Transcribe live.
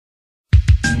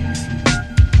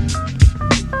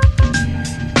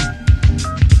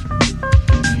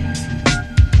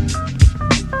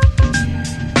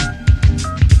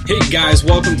Hey guys,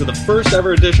 welcome to the first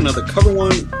ever edition of the Cover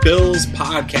One Bills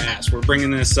podcast. We're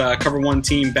bringing this Cover One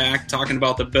team back, talking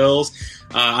about the Bills.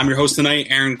 I'm your host tonight,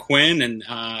 Aaron Quinn, and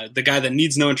the guy that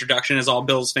needs no introduction, as all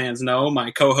Bills fans know,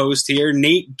 my co-host here,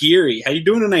 Nate Geary. How you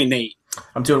doing tonight, Nate?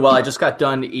 I'm doing well. I just got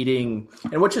done eating,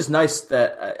 and which is nice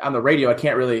that on the radio I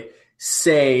can't really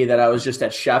say that I was just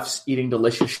at Chef's eating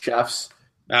delicious chefs,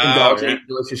 indulging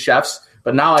delicious chefs,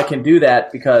 but now I can do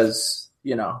that because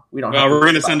we don't. Well, we're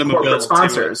going to send them a bill.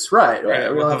 Sponsors, right? We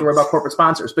don't have to worry about corporate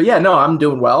sponsors. But yeah, no, I'm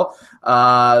doing well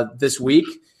this week.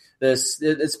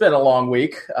 It's been a long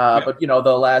week, but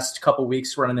the last couple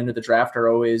weeks running into the draft are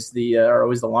always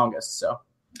the longest. So.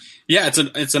 Yeah,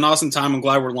 it's an awesome time. I'm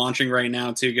glad we're launching right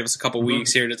now, too. Give us a couple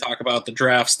weeks here to talk about the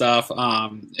draft stuff.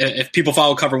 If people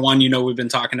follow Cover One, we've been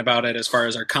talking about it as far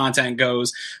as our content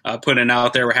goes, putting it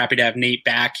out there. We're happy to have Nate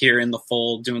back here in the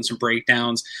fold doing some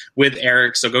breakdowns with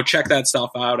Eric. So go check that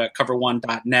stuff out at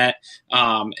cover1.net.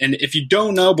 And if you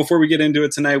don't know, before we get into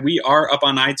it tonight, we are up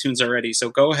on iTunes already. So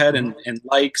go ahead and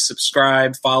like,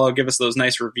 subscribe, follow, give us those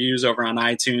nice reviews over on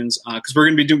iTunes because we're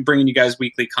going to be bringing you guys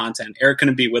weekly content. Eric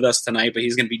couldn't be with us tonight, but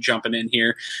he's going to be jumping in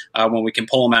here when we can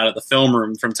pull him out of the film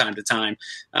room from time to time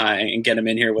and get him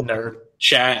in here with our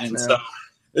chat and stuff.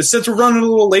 Since we're running a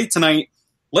little late tonight,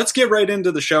 let's get right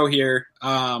into the show here.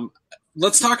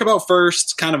 Let's talk about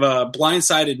first kind of a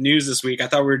blindsided news this week. I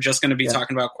thought we were just going to be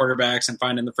talking about quarterbacks and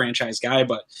finding the franchise guy,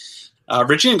 but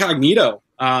Richie Incognito,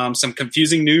 some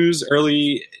confusing news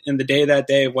early in the day that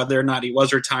day, whether or not he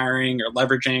was retiring or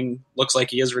leveraging. Looks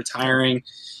like he is retiring.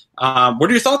 What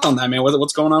are your thoughts on that, man?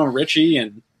 What's going on with Richie?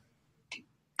 And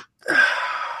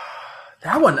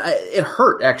that one, it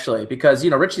hurt actually because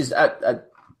Richie's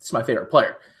it's my favorite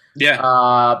player.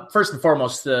 Yeah. First and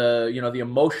foremost, the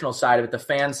emotional side of it, the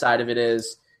fan side of it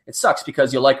is it sucks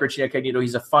because you like Richie Incognito.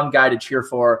 He's a fun guy to cheer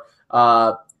for.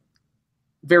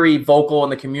 Very vocal in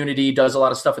the community, does a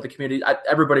lot of stuff with the community.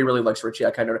 Everybody really likes Richie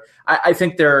Incognito. I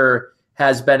think there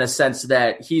has been a sense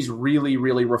that he's really,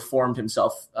 really reformed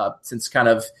himself since kind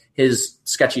of his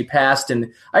sketchy past.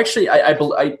 And actually, I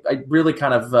really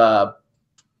kind of,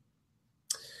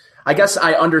 I guess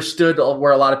I understood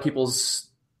where a lot of people's,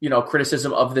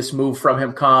 criticism of this move from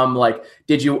him come. Like,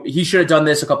 he should have done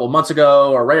this a couple of months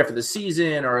ago or right after the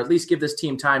season, or at least give this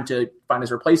team time to find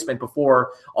his replacement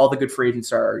before all the good free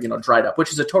agents are, dried up,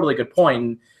 which is a totally good point.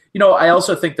 And, I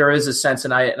also think there is a sense,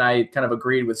 and I kind of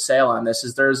agreed with Sale on this,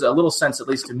 is there's a little sense, at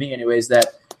least to me anyways, that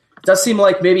it does seem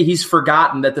like maybe he's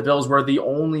forgotten that the Bills were the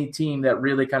only team that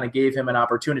really kind of gave him an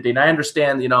opportunity. And I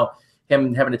understand,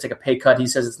 him having to take a pay cut. He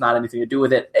says it's not anything to do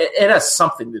with it. It has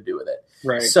something to do with it.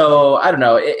 Right. So I don't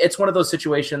know. It's one of those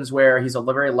situations where he's a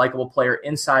very likable player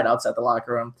inside, outside the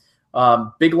locker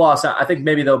room. Big loss. I think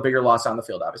maybe though bigger loss on the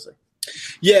field, obviously.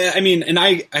 Yeah, I mean, and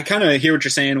I kind of hear what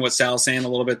you're saying, what Sal's saying a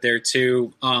little bit there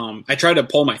too. I try to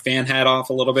pull my fan hat off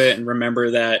a little bit and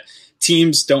remember that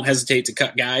teams don't hesitate to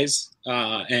cut guys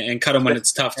and cut them when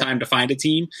it's a tough time to find a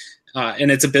team. And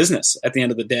it's a business at the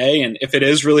end of the day. And if it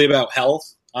is really about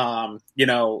health,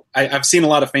 I've seen a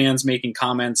lot of fans making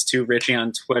comments to Richie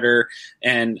on Twitter,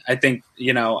 and I think,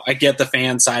 I get the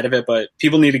fan side of it, but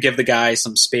people need to give the guy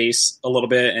some space a little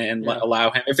bit and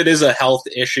allow him. If it is a health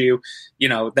issue,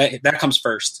 that comes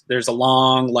first. There's a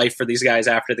long life for these guys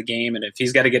after the game, and if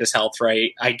he's got to get his health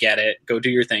right, I get it. Go do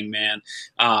your thing, man.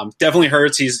 Definitely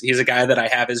hurts. He's a guy that I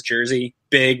have his jersey.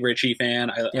 Big Richie fan.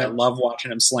 I love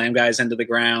watching him slam guys into the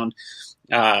ground.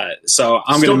 So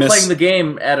I'm going to miss playing the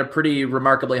game at a pretty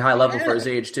remarkably high level for his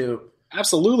age too.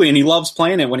 Absolutely. And he loves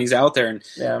playing it when he's out there. And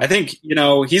I think,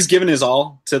 he's given his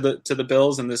all to the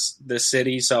Bills in this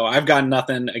city. So I've got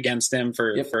nothing against him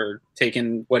for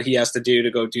taking what he has to do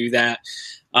to go do that.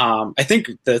 I think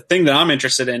the thing that I'm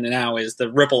interested in now is the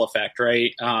ripple effect,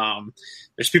 right?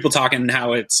 There's people talking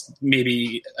how it's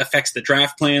maybe affects the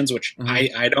draft plans, which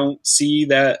I don't see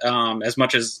that as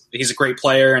much as he's a great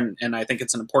player. And I think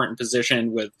it's an important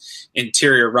position with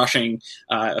interior rushing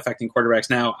affecting quarterbacks.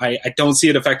 Now, I don't see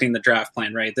it affecting the draft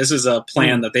plan, right? This is a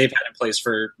plan that they've had in place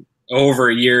for over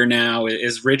a year now.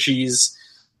 Is Richie's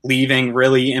leaving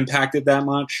really impacted that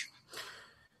much?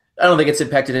 I don't think it's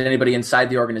impacted anybody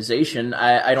inside the organization.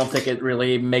 I don't think it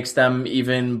really makes them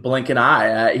even blink an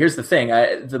eye. Here's the thing.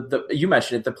 You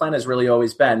mentioned it. The plan has really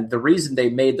always been the reason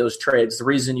they made those trades, the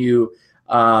reason you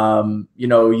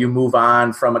move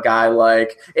on from a guy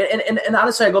like – and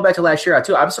honestly, I go back to last year,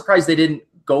 too. I'm surprised they didn't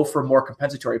go for more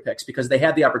compensatory picks because they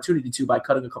had the opportunity to by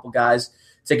cutting a couple guys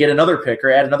to get another pick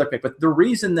or add another pick. But the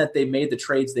reason that they made the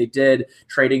trades they did,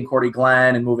 trading Cordy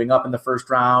Glenn and moving up in the first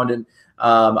round, and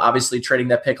obviously trading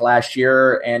that pick last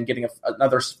year and getting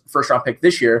another first-round pick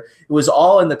this year, it was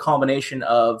all in the culmination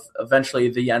of eventually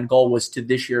the end goal was to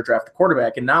this year draft a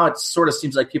quarterback. And now it sort of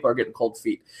seems like people are getting cold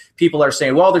feet. People are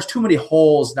saying, well, there's too many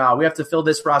holes now. We have to fill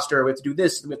this roster. We have to do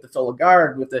this. We have to fill a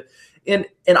guard. We have to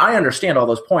And I understand all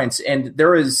those points. And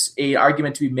there is a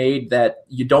argument to be made that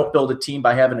you don't build a team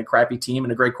by having a crappy team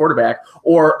and a great quarterback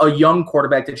or a young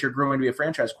quarterback that you're grooming to be a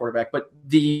franchise quarterback. But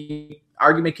the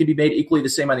argument can be made equally the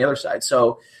same on the other side.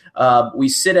 So we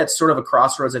sit at sort of a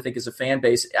crossroads, I think, as a fan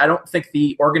base. I don't think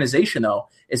the organization, though,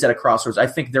 is at a crossroads. I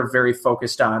think they're very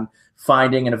focused on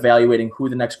finding and evaluating who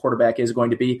the next quarterback is going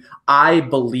to be. I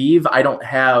believe, I don't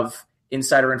have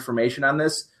insider information on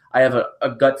this, I have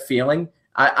a gut feeling.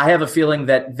 I have a feeling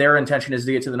that their intention is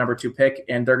to get to the number 2 pick,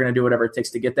 and they're going to do whatever it takes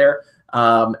to get there.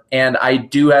 And I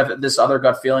do have this other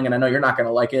gut feeling, and I know you're not going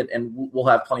to like it, and we'll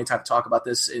have plenty of time to talk about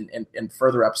this in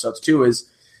further episodes too, is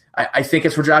I think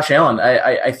it's for Josh Allen.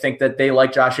 I think that they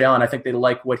like Josh Allen. I think they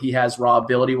like what he has raw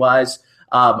ability-wise.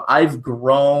 I've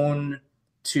grown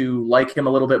to like him a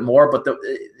little bit more, but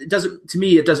it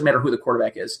doesn't matter who the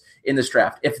quarterback is in this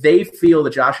draft. If they feel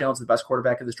that Josh Allen's the best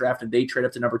quarterback in this draft and they trade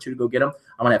up to number 2 to go get him,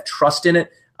 I'm going to have trust in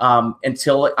it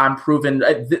until I'm proven.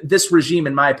 This regime,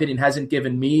 in my opinion, hasn't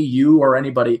given me, you, or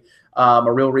anybody a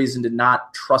real reason to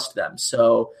not trust them.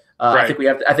 So right.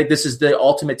 I think this is the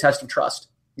ultimate test of trust.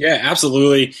 Yeah,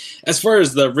 absolutely. As far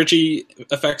as the Richie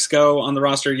effects go on the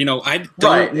roster, I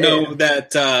don't know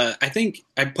that I think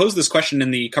I posed this question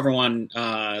in the Cover One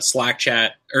Slack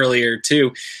chat earlier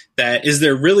too, that is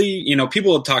there really,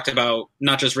 people have talked about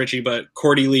not just Richie, but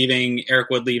Cordy leaving, Eric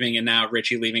Wood leaving, and now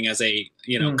Richie leaving as a,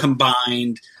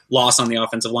 combined loss on the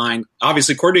offensive line.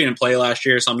 Obviously, Cordy didn't play last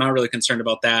year, so I'm not really concerned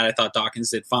about that. I thought Dawkins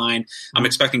did fine. I'm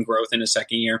expecting growth in his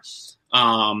second year.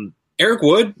 Eric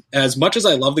Wood, as much as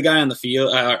I love the guy on the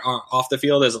field, off the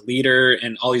field as a leader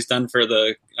and all he's done for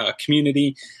the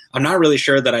community, I'm not really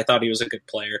sure that I thought he was a good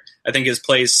player. I think his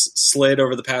play slid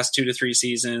over the past 2 to 3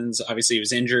 seasons. Obviously, he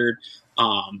was injured.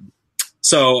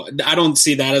 So I don't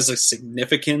see that as a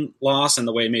significant loss in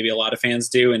the way maybe a lot of fans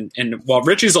do. And while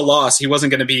Richie's a loss, he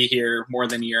wasn't going to be here more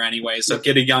than a year anyway. So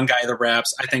get a young guy the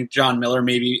reps. I think John Miller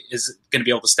maybe is going to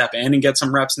be able to step in and get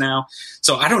some reps now.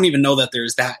 So I don't even know that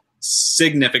there's that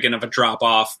significant of a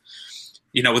drop-off,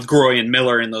 with Groy and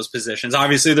Miller in those positions.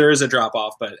 Obviously, there is a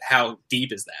drop-off, but how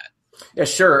deep is that? Yeah,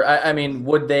 sure. I mean,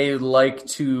 would they like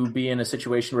to be in a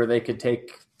situation where they could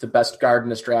take the best guard in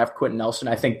this draft, Quentin Nelson?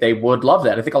 I think they would love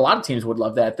that. I think a lot of teams would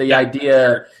love that. The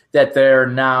idea that they're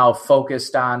now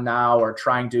focused on or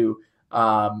trying to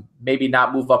maybe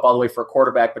not move up all the way for a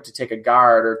quarterback, but to take a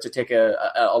guard or to take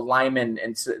a lineman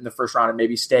and sit in the first round and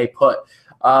maybe stay put.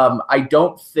 I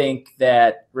don't think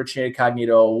that Richie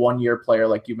Incognito, a one-year player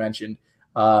like you mentioned,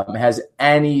 has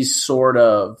any sort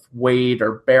of weight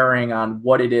or bearing on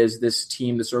what it is this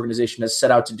team, this organization has set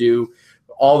out to do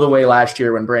all the way last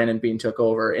year when Brandon Beane took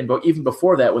over. And even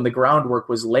before that, when the groundwork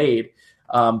was laid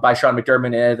by Sean McDermott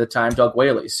and at the time Doug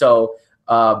Whaley. So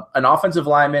an offensive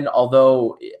lineman,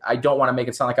 although I don't want to make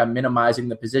it sound like I'm minimizing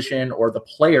the position or the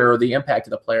player or the impact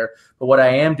of the player, but what I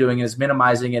am doing is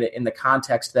minimizing it in the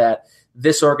context that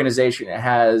this organization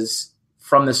has,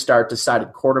 from the start,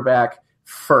 decided quarterback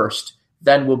first,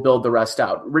 then we'll build the rest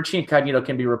out. Richie Incognito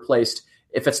can be replaced.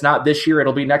 If it's not this year,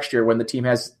 it'll be next year when the team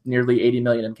has nearly $80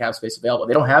 million in cap space available.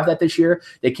 They don't have that this year.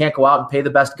 They can't go out and pay the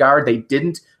best guard. They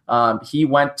didn't. He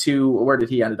went to, where did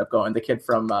he end up going? The kid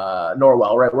from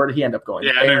Norwell, right? Where did he end up going?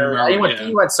 Yeah,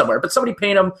 he went somewhere, but somebody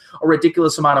paid him a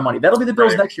ridiculous amount of money. That'll be the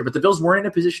Bills next year, but the Bills weren't in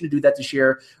a position to do that this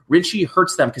year. Richie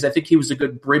hurts them because I think he was a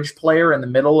good bridge player in the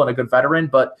middle and a good veteran,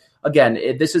 but again,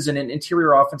 this is an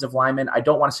interior offensive lineman. I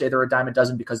don't want to say they're a dime a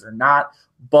dozen because they're not,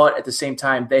 but at the same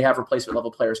time, they have replacement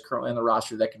level players currently on the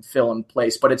roster that can fill in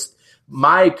place. But it's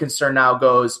my concern now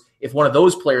goes, if one of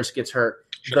those players gets hurt,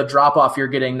 the drop-off you're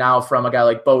getting now from a guy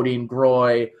like Bodine,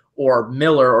 Groy, or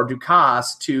Miller or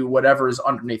Ducasse to whatever is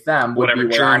underneath them would be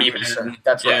where I'm concerned.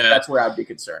 That's right. That's where I'd be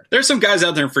concerned. There's some guys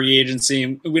out there in free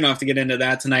agency. We don't have to get into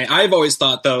that tonight. I've always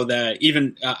thought, though, that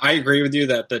even I agree with you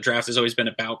that the draft has always been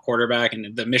about quarterback,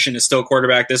 and the mission is still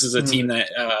quarterback. This is a team that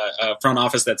front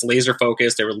office that's laser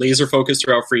focused. They were laser focused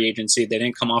throughout free agency. They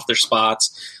didn't come off their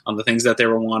spots on the things that they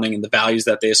were wanting and the values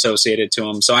that they associated to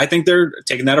them. So I think they're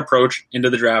taking that approach into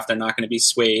the draft. They're not going to be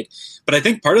swayed. But I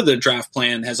think part of the draft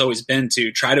plan has always been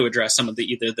to try to address some of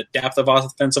either the depth of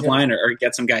offensive line or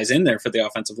get some guys in there for the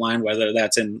offensive line, whether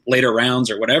that's in later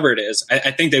rounds or whatever it is.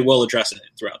 I think they will address it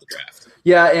throughout the draft.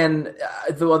 Yeah, and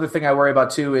the other thing I worry about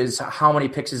too is how many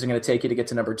picks is it going to take you to get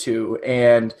to number 2,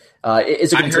 and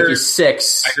is it going to take you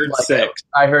 6? I heard 6.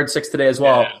 I heard 6 today as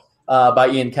well by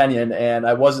Ian Kenyon, and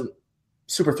I wasn't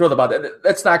super thrilled about that.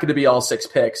 That's not going to be all 6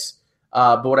 picks,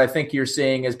 but what I think you're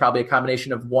seeing is probably a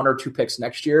combination of 1 or 2 picks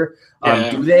next year.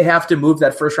 Do they have to move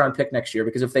that first round pick next year?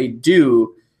 Because if they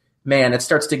do, man, it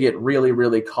starts to get really,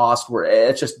 really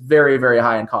it's just very, very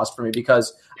high in cost for me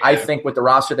because I think with the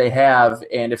roster they have,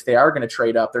 and if they are going to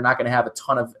trade up, they're not going to have a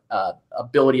ton of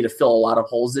ability to fill a lot of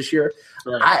holes this year.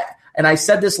 Right. I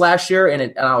said this last year,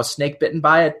 and I was snake bitten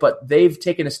by it, but they've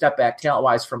taken a step back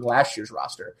talent-wise from last year's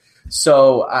roster.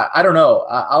 So I don't know.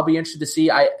 I'll be interested to see.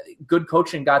 Good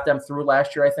coaching got them through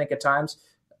last year, I think, at times.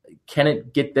 Can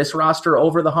it get this roster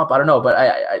over the hump? I don't know, but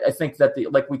I think that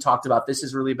like we talked about, this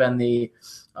has really been the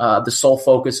sole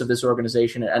focus of this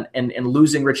organization, and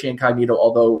losing Richie Incognito,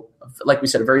 although, like we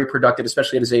said, very productive,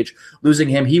 especially at his age, losing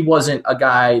him, he wasn't a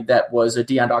guy that was a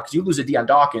Deion Dawkins. You lose a Deion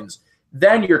Dawkins,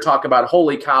 then you're talking about,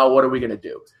 holy cow, what are we going to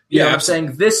do? You know what I'm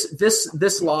saying?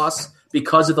 This loss,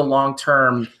 because of the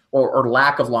long-term or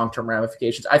lack of long-term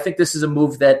ramifications, I think this is a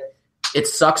move that it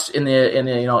sucks in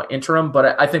the interim,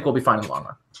 but I think we'll be fine in the long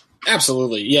run.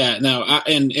 Absolutely. Yeah, no.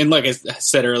 And like I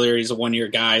said earlier, he's a 1-year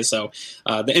guy. So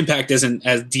the impact isn't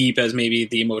as deep as maybe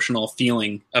the emotional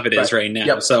feeling of it is right now.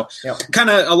 Yep. So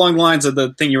kind of along the lines of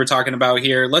the thing you were talking about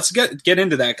here, let's get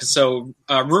into that. Cause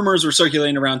rumors were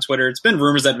circulating around Twitter. It's been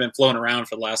rumors that have been flown around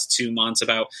for the last 2 months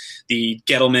about the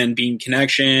Gettleman Bean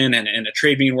connection and a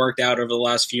trade being worked out over the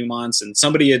last few months. And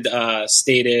somebody had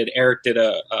stated, Eric did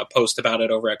a post about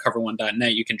it over at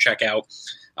cover1.net. You can check out,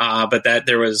 but that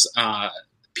there was,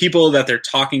 people that they're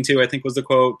talking to, I think was the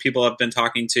quote, people have been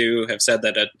talking to have said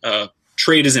that a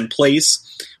trade is in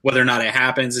place. Whether or not it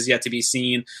happens is yet to be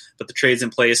seen, but the trade's in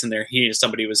place, and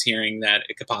somebody was hearing that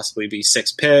it could possibly be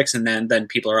 6 picks, and then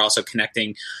people are also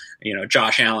connecting,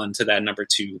 Josh Allen to that number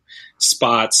 2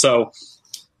 spot. So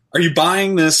are you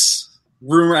buying this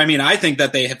rumor? I mean, I think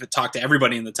that they have talked to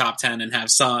everybody in the top 10 and have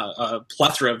a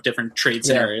plethora of different trade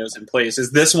scenarios in place.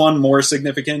 Is this one more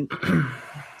significant?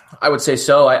 I would say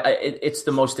so. It's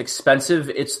the most expensive.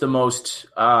 It's the most,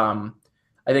 I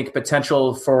think,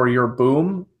 potential for your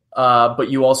boom,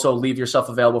 but you also leave yourself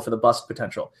available for the bust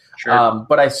potential. Sure.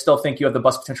 But I still think you have the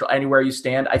bust potential anywhere you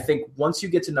stand. I think once you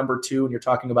get to number 2 and you're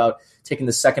talking about taking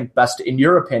the second best, in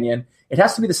your opinion, it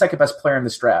has to be the second best player in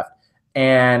this draft.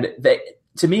 And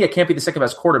to me, it can't be the second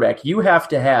best quarterback. You have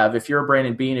to have, if you're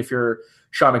Brandon Beane, if you're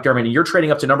Sean McDermott, and you're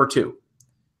trading up to number 2,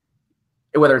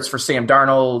 whether it's for Sam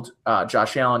Darnold,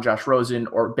 Josh Allen, Josh Rosen,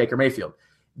 or Baker Mayfield,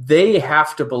 they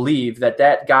have to believe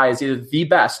that guy is either the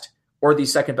best or the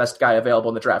second best guy available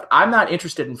in the draft. I'm not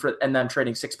interested in them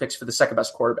trading 6 picks for the second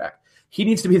best quarterback. He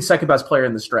needs to be the second best player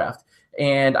in this draft.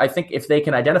 And I think if they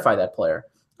can identify that player,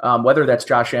 whether that's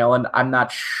Josh Allen, I'm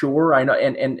not sure. I know,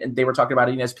 and they were talking about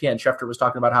it in ESPN. Schefter was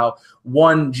talking about how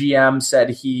one GM said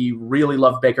he really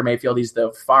loved Baker Mayfield. He's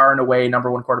the far and away number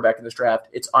 1 quarterback in this draft.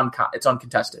 It's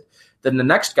uncontested. Then the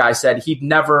next guy said he'd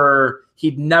never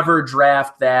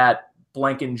draft that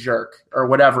blanking jerk or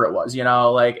whatever it was,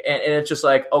 and it's just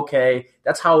like, okay,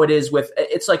 that's how it is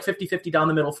it's like 50-50 down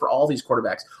the middle for all these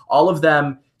quarterbacks. All of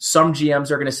them, some GMs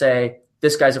are going to say,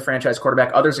 this guy's a franchise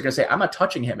quarterback. Others are going to say, I'm not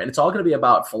touching him. And it's all going to be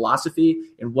about philosophy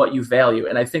and what you value.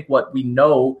 And I think what we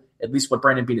know, at least what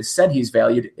Brandon Beane has said he's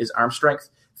valued, is arm strength,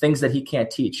 things that he can't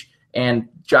teach. And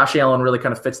Josh Allen really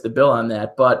kind of fits the bill on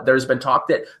that. But there's been talk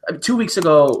that 2 weeks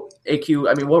ago,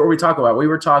 AQ, what were we talking about? We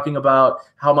were talking about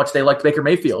how much they liked Baker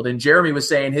Mayfield. And Jeremy was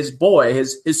saying his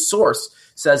source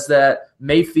says that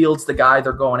Mayfield's the guy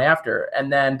they're going after.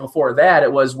 And then before that,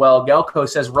 it was, Gelko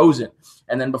says Rosen.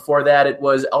 And then before that, it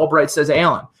was Albright says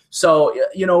Allen. So,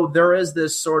 there is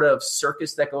this sort of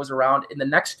circus that goes around in the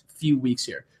next few weeks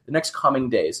here, the next coming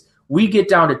days. We get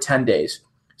down to 10 days.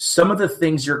 Some of the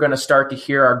things you're going to start to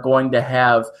hear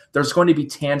there's going to be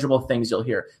tangible things you'll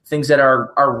hear, things that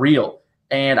are real.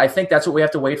 And I think that's what we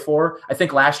have to wait for. I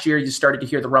think last year you started to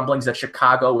hear the rumblings that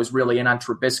Chicago was really in on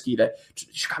Trubisky, that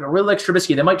Chicago really likes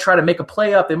Trubisky. They might try to make a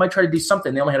play up. They might try to do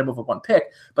something. They only had to move up 1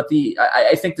 pick. But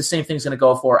I think the same thing's going to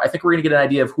go for. I think we're going to get an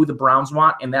idea of who the Browns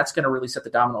want, and that's going to really set the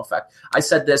domino effect. I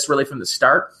said this really from the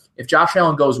start. If Josh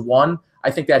Allen goes 1,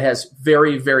 I think that has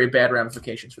very, very bad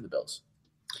ramifications for the Bills.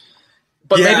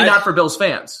 But maybe not for Bills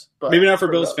fans. Maybe not for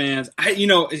Bills fans.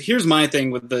 Here's my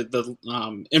thing with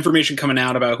the information coming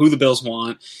out about who the Bills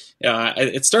want.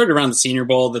 It started around the Senior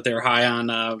Bowl that they're high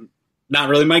on not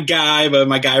really my guy, but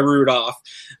my guy Rudolph,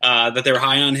 that they're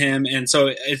high on him. And so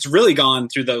it's really gone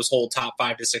through those whole top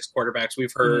 5 to 6 quarterbacks.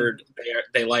 We've heard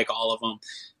they like all of them.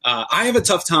 I have a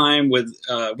tough time with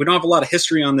we don't have a lot of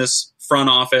history on this front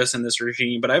office and this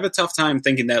regime, but I have a tough time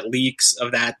thinking that leaks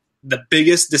of that, the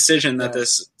biggest decision that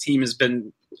this team has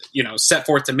been, set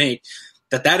forth to make,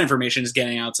 that information is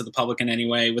getting out to the public in any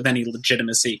way with any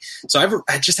legitimacy. So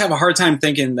I just have a hard time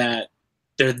thinking that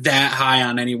they're that high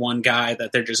on any one guy,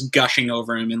 that they're just gushing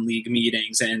over him in league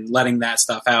meetings and letting that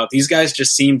stuff out. These guys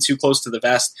just seem too close to the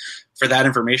vest for that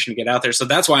information to get out there. So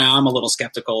that's why I'm a little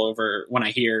skeptical over when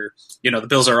I hear, the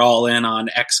Bills are all in on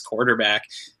X quarterback,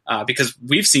 because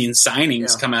we've seen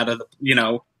signings come out of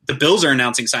the Bills are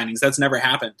announcing signings. That's never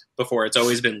happened before. It's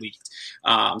always been leaked.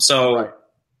 Right.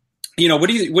 What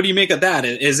do you make of that?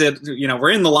 Is it,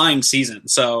 we're in the lying season.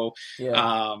 So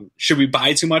should we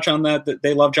buy too much on that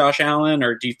they love Josh Allen,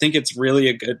 or do you think it's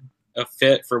really a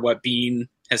fit for what Bean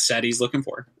has said he's looking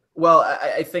for? Well,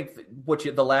 I think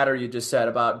the latter you just said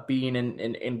about Bean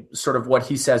and sort of what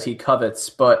he says he covets,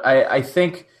 but I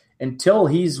think until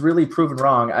he's really proven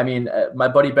wrong, I mean, my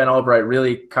buddy Ben Albright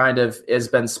really kind of has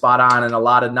been spot on in a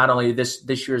lot of not only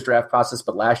this year's draft process,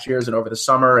 but last year's and over the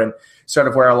summer, and sort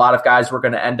of where a lot of guys were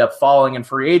going to end up falling in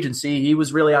free agency. He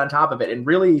was really on top of it. And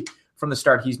really from the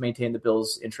start, he's maintained the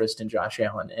Bills' interest in Josh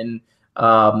Allen. And,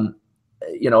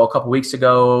 a couple weeks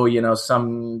ago,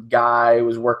 some guy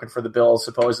was working for the Bills,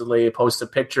 supposedly posted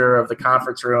a picture of the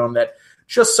conference room that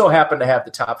just so happened to have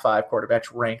the top 5 quarterbacks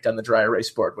ranked on the dry erase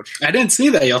board. Which I didn't see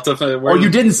that. You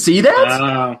didn't see that?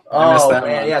 I missed that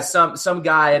man, one. yeah. Some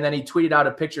guy, and then he tweeted out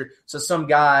a picture. So some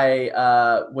guy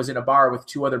was in a bar with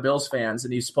 2 other Bills fans,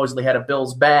 and he supposedly had a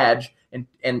Bills badge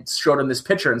and showed him this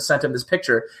picture and sent him this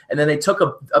picture. And then they took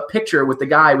a picture with the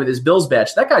guy with his Bills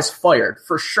badge. That guy's fired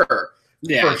for sure.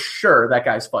 Yeah. For sure, that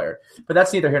guy's fired. But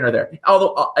that's neither here nor there.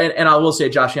 Although, and I will say,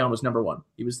 Josh Allen was number 1.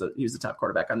 He was the top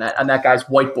quarterback on that guy's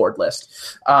whiteboard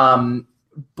list.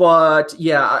 But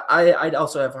yeah, I'd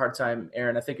also have a hard time,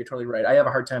 Aaron. I think you're totally right. I have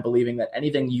a hard time believing that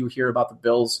anything you hear about the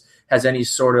Bills has any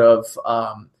sort of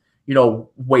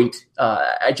weight.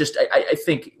 I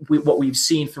think what we've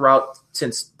seen throughout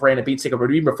since Brandon Beane took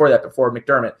over, even before that, before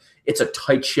McDermott, it's a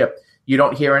tight ship. You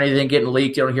don't hear anything getting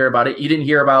leaked. You don't hear about it. You didn't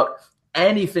hear about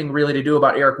anything really to do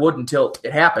about Eric Wood until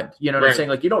it happened. You know what I'm saying?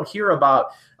 Like, you don't hear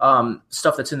about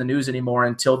stuff that's in the news anymore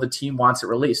until the team wants it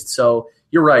released. So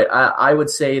you're right. I would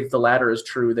say the latter is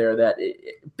true there, that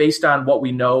based on what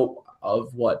we know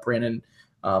of what Brandon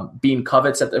Beane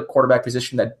covets at the quarterback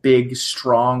position, that big,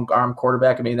 strong arm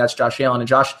quarterback. I mean, that's Josh Allen. And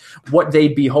Josh, what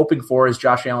they'd be hoping for is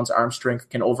Josh Allen's arm strength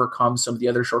can overcome some of the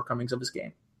other shortcomings of his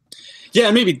game. Yeah,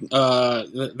 maybe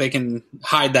they can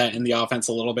hide that in the offense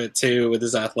a little bit too with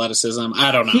his athleticism.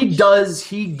 I don't know. He does.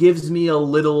 He gives me a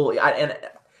little, and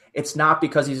it's not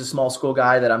because he's a small school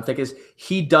guy that I'm thinking.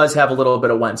 He does have a little bit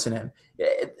of Wentz in him.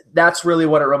 That's really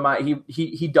what it reminds.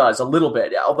 He does a little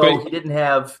bit, although he didn't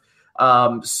have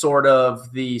sort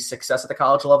of the success at the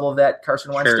college level that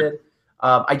Carson Wentz did.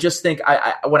 I just think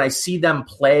when I see them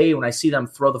play, when I see them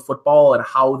throw the football and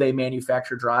how they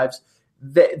manufacture drives,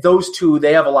 those two,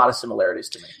 they have a lot of similarities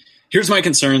to me. Here's my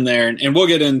concern there, and we'll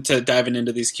get into diving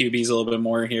into these QBs a little bit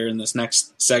more here in this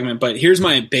next segment, but here's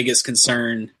my biggest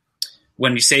concern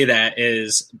when you say that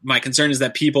is my concern is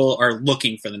that people are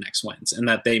looking for the next wins and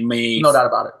that they may no doubt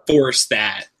about it. Force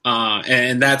that.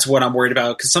 And that's what I'm worried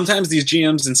about, because sometimes these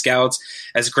GMs and scouts,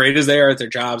 as great as they are at their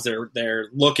jobs, they're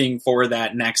looking for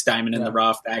that next diamond in the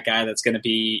rough, that guy that's going to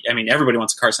be – I mean, everybody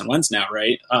wants a Carson Wentz now,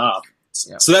 right?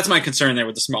 So that's my concern there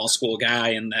with the small school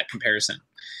guy and that comparison.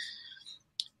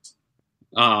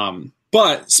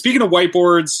 But speaking of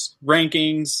whiteboards,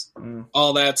 rankings,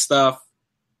 all that stuff,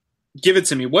 give it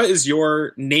to me. What is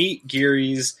your Nate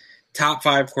Geary's top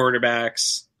 5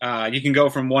 quarterbacks? You can go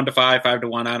from 1 to 5, 5 to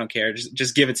 1. I don't care.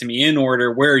 Just give it to me in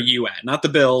order. Where are you at? Not the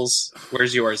Bills.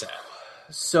 Where's yours at?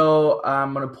 So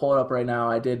I'm going to pull it up right now.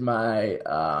 I did my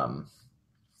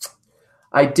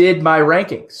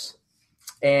rankings.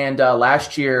 And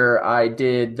last year I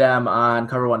did them on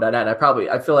cover1.net.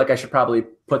 I feel like I should probably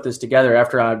put this together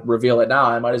after I reveal it now.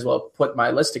 I might as well put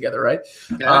my list together, right?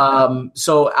 Okay.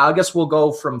 So I guess we'll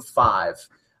go from 5.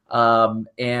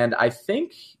 And I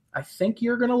think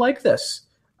you're going to like this.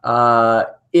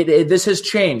 This has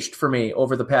changed for me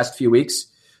over the past few weeks.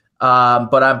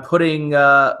 But I'm putting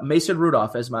Mason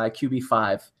Rudolph as my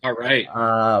QB5. All right.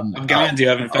 I'm glad you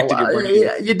haven't affected your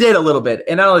brain. You did a little bit.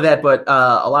 And not only that, but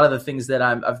a lot of the things that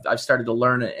I've started to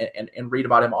learn and read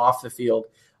about him off the field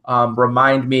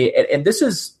remind me, and this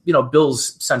is,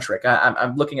 Bills centric.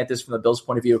 I'm looking at this from the Bills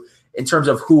point of view in terms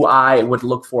of who I would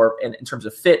look for in terms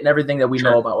of fit and everything that we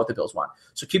know about what the Bills want.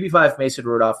 So QB5, Mason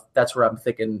Rudolph, that's where I'm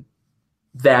thinking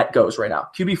that goes right now.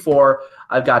 QB4,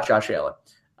 I've got Josh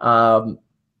Allen.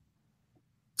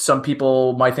 Some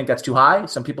people might think that's too high.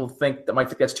 Some people might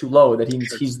think that's too low, that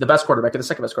he's the best quarterback or the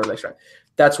second best quarterback. Right?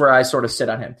 That's where I sort of sit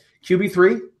on him.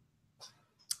 QB3,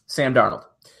 Sam Darnold.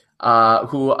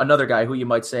 Who another guy who you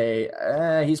might say,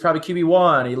 he's probably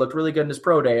QB1. He looked really good in his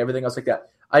pro day, everything else like that.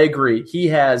 I agree. He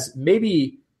has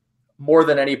maybe more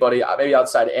than anybody, maybe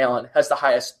outside of Allen, has the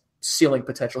highest ceiling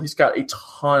potential. He's got a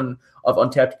ton of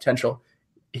untapped potential.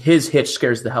 His hitch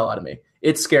scares the hell out of me.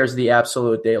 It scares the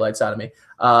absolute daylights out of me.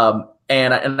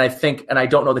 And I think, and I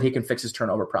don't know that he can fix his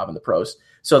turnover problem in the pros.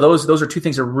 So those are two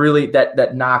things that really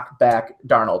that knock back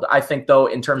Darnold. I think, though,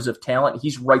 in terms of talent,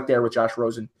 he's right there with Josh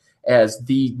Rosen as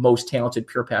the most talented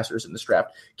pure passers in this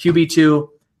draft. QB2,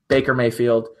 Baker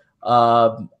Mayfield.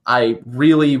 I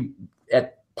really,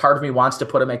 part of me wants to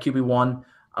put him at QB1,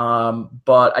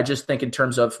 but I just think in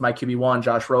terms of my QB1,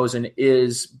 Josh Rosen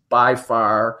is by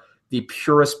far the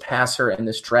purest passer in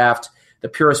this draft, the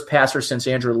purest passer since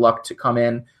Andrew Luck to come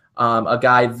in, a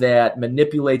guy that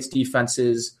manipulates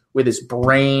defenses with his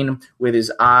brain, with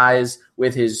his eyes,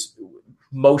 with his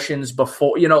motions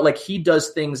before, he does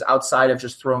things outside of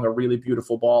just throwing a really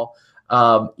beautiful ball.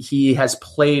 He has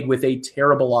played with a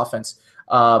terrible offense.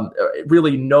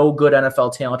 Really no good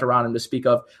NFL talent around him to speak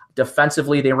of.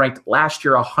 Defensively, they ranked last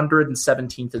year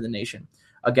 117th in the nation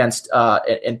against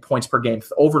in points per game.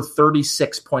 Over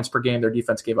 36 points per game their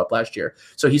defense gave up last year.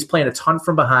 So he's playing a ton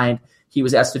from behind. He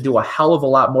was asked to do a hell of a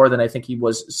lot more than I think he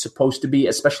was supposed to be,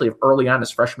 especially early on his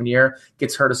freshman year.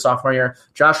 Gets hurt his sophomore year.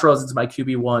 Josh Rosen's my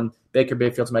QB1. Baker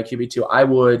Mayfield's my QB2. I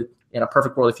would, in a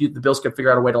perfect world, if the Bills could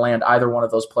figure out a way to land either one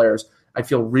of those players, I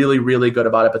feel really, really good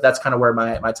about it. But that's kind of where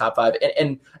my top five.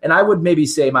 And I would maybe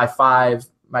say my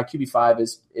QB5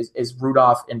 is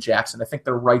Rudolph and Jackson. I think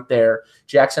they're right there.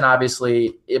 Jackson,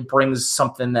 obviously, it brings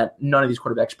something that none of these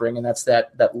quarterbacks bring, and that's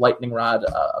that lightning rod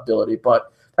ability.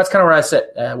 But that's kind of where I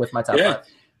sit with my top five.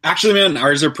 Actually, man,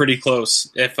 ours are pretty close.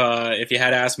 If you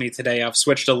had asked me today, I've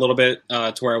switched a little bit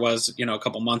to where I was, a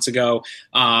couple months ago.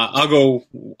 I'll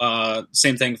go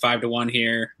same thing, 5-1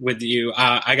 here with you.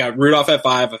 I got Rudolph at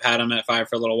 5. I've had him at 5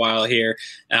 for a little while here,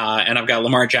 and I've got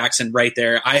Lamar Jackson right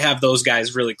there. I have those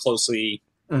guys really closely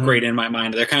graded in my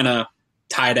mind. They're kind of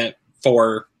tied at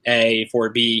 4A,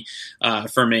 4B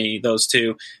for me, those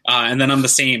two. And then I'm the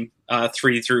same.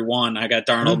 3 through 1, I got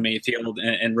Darnold, Mayfield,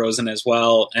 and Rosen as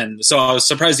well. And so I was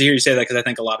surprised to hear you say that because I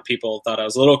think a lot of people thought I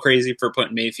was a little crazy for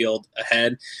putting Mayfield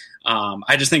ahead.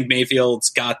 I just think Mayfield's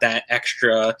got that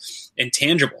extra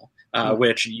intangible,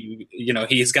 which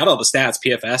he's got all the stats.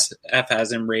 PFF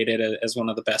has him rated as one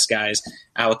of the best guys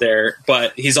out there,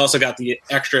 but he's also got the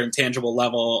extra intangible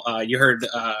level. You heard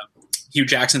Hugh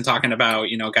Jackson talking about,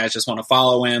 guys just want to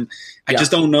follow him. I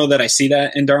just don't know that I see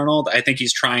that in Darnold. I think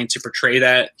he's trying to portray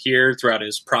that here throughout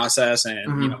his process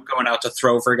and, going out to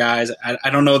throw for guys. I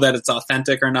don't know that it's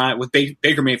authentic or not. With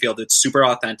Baker Mayfield, it's super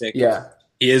authentic. Yeah.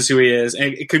 He is who he is.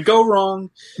 And it could go wrong.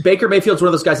 Baker Mayfield's one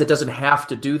of those guys that doesn't have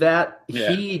to do that.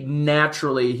 Yeah. He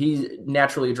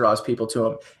naturally draws people to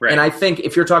him. Right. And I think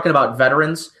if you're talking about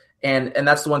veterans, and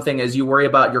that's the one thing is you worry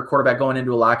about your quarterback going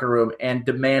into a locker room and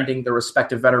demanding the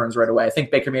respect of veterans right away. I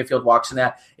think Baker Mayfield walks in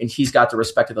that, and he's got the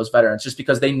respect of those veterans just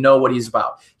because they know what he's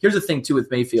about. Here's the thing, too, with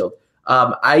Mayfield.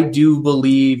 I do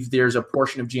believe there's a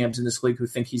portion of GMs in this league who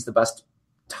think he's the best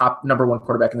top number one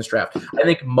quarterback in this draft. I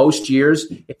think most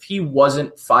years, if he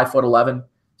wasn't 5'11",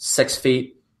 6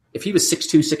 feet, if he was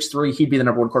 6'2", 6'3", he'd be the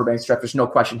number one quarterback in this draft. There's no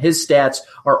question. His stats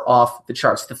are off the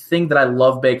charts. The thing that I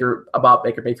love about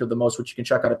Baker Mayfield the most, which you can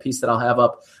check out a piece that I'll have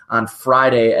up on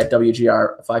Friday at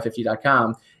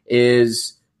WGR550.com,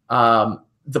 is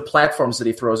the platforms that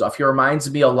he throws off. He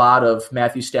reminds me a lot of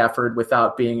Matthew Stafford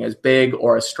without being as big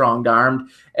or as strong-armed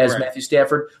as Matthew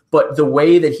Stafford. But the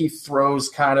way that he throws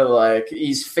kind of like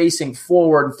he's facing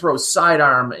forward and throws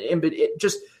sidearm,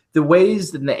 the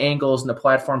ways and the angles and the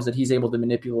platforms that he's able to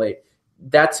manipulate,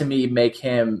 that to me make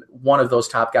him one of those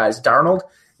top guys. Darnold,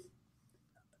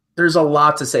 there's a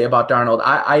lot to say about Darnold.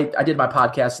 I did my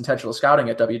podcast, Intentional Scouting,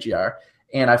 at WGR,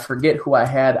 and I forget who I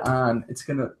had on. It's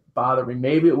going to bother me.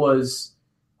 Maybe it was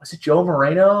it Joe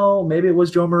Moreno? Maybe it was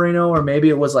Joe Moreno, or maybe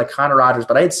it was like Connor Rogers,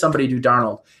 but I had somebody do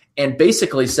Darnold and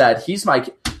basically said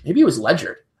maybe it was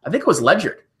Ledyard. I think it was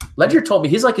Ledyard. Ledyard told me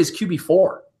he's like his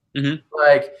QB4. Mm-hmm.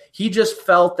 Like he just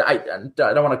felt I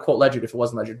don't want to quote Ledyard if it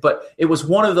wasn't Ledyard, but it was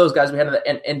one of those guys we had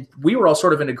and we were all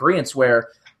sort of in agreement where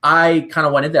I kind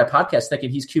of went into that podcast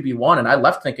thinking he's QB1 and I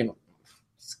left thinking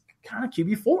he's kind of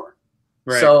QB4.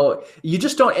 Right. So you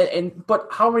just don't. But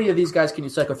how many of these guys can you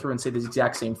cycle through and say the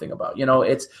exact same thing about?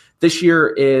 It's this year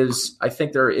is. I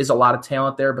think there is a lot of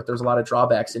talent there, but there's a lot of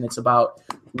drawbacks, and it's about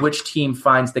which team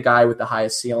finds the guy with the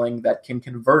highest ceiling that can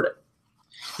convert it.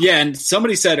 Yeah, and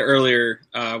somebody said earlier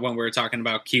when we were talking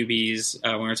about QBs,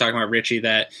 when we were talking about Richie,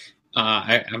 that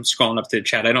I'm scrolling up to the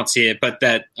chat. I don't see it, but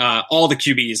that all the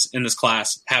QBs in this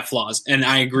class have flaws, and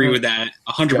I agree with that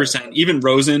 100%. Yep. Even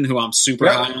Rosen, who I'm super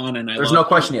high on, and there's no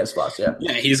question he has flaws.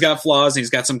 Yeah, he's got flaws. He's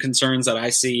got some concerns that I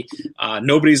see.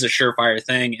 Nobody's a surefire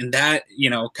thing, and that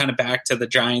kind of back to the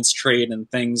Giants trade and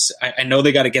things. I know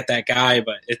they got to get that guy,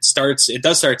 but it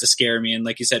does start to scare me. And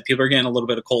like you said, people are getting a little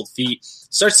bit of cold feet.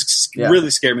 It starts to really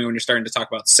scare me when you're starting to talk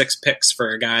about 6 picks for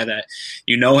a guy that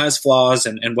has flaws,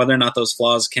 and whether or not those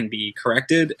flaws can be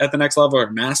corrected at the next level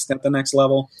or masked at the next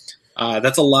level.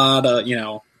 That's a lot of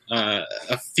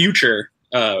a future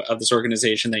of this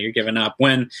organization that you're giving up.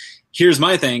 When here's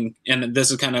my thing, and this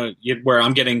is kind of where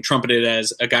I'm getting trumpeted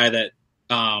as a guy that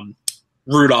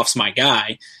Rudolph's my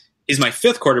guy. He's my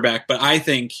 5th quarterback, but I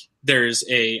think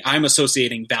I'm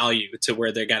associating value to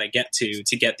where they got to get to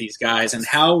get these guys, and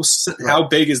how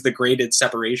big is the graded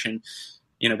separation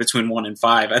between 1 and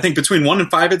 5. I think between 1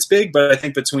 and 5 it's big, but I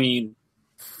think between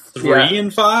 3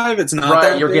 and 5 it's not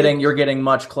right. that You're getting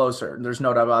much closer. There's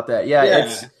no doubt about that.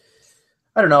 It's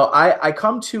I don't know. I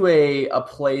come to a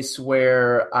place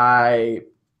where I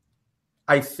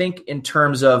think in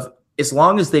terms of as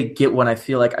long as they get one, I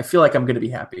feel like I'm going to be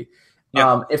happy.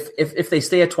 Yeah. If they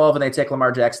stay at 12 and they take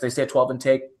Lamar Jackson, they stay at 12 and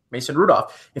take Mason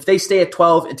Rudolph. If they stay at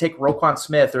 12 and take Roquan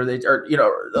Smith, or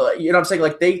what I'm saying,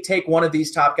 like they take one of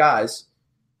these top guys.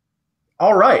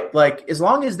 All right, like as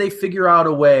long as they figure out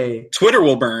a way, Twitter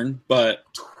will burn. But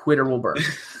if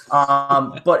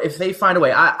they find a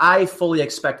way, I fully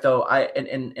expect though.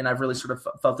 And I've really sort of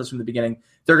felt this from the beginning.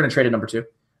 They're going to trade at number 2.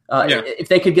 If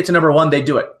they could get to number 1, they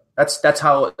do it. That's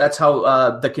how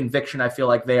the conviction I feel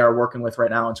like they are working with right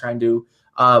now and trying to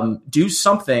do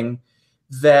something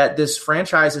that this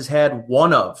franchise has had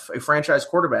one of, a franchise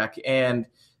quarterback, and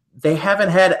they haven't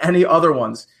had any other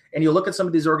ones. And you look at some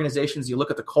of these organizations, you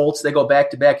look at the Colts, they go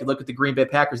back-to-back. You look at the Green Bay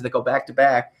Packers, they go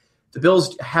back-to-back. The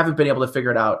Bills haven't been able to figure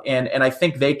it out. And I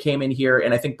think they came in here,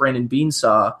 and I think Brandon Beane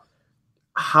saw,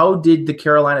 how did the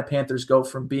Carolina Panthers go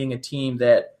from being a team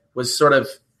that was sort of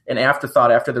an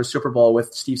afterthought after their Super Bowl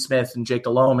with Steve Smith and Jake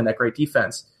Delhomme and that great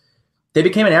defense? They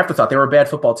became an afterthought. They were a bad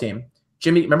football team.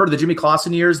 Remember the Jimmy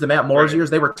Clausen years, the Matt Moore's years?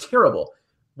 They were terrible.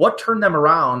 What turned them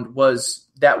around was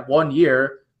that one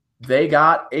year – they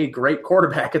got a great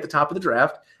quarterback at the top of the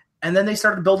draft, and then they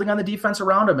started building on the defense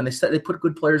around him, and they put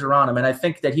good players around him. And I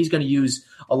think that he's going to use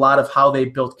a lot of how they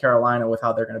built Carolina with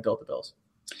how they're going to build the Bills.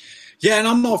 Yeah, and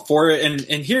I'm all for it.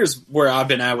 And here's where I've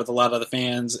been at with a lot of the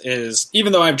fans is,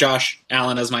 even though I have Josh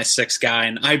Allen as my 6th guy,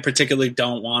 and I particularly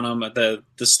don't want him, the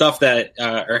stuff that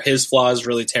are his flaws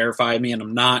really terrify me, and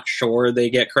I'm not sure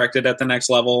they get corrected at the next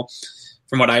level.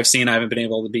 From what I've seen, I haven't been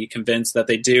able to be convinced that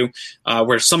they do.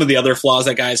 Where some of the other flaws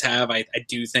that guys have, I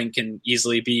do think can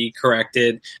easily be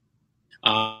corrected.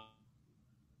 I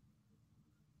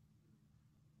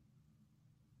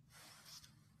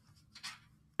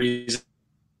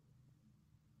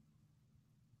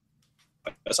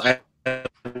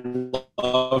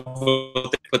love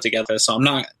what they put together, so I'm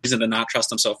not reason to not trust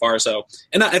them so far. So,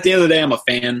 and at the end of the day, I'm a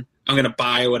fan. I'm going to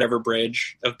buy whatever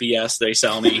bridge of BS they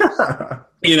sell me.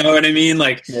 You know what I mean?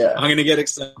 Like, I'm going to get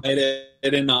excited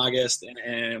in August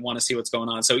and want to see what's going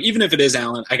on. So even if it is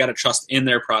Allen, I got to trust in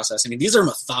their process. I mean, these are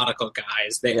methodical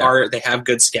guys. They have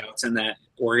good scouts in that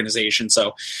organization.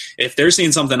 So if they're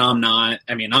seeing something I'm not,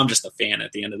 I mean, I'm just a fan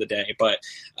at the end of the day. But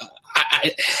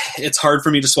it's hard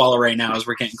for me to swallow right now as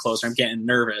we're getting closer. I'm getting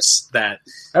nervous that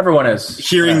everyone is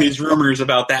hearing these rumors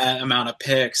about that amount of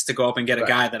picks to go up and get a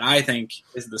guy that I think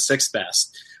is the 6th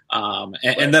best.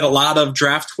 And that a lot of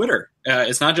draft Twitter,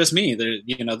 it's not just me.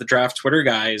 The draft Twitter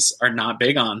guys are not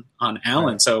big on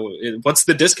Allen. Right. So what's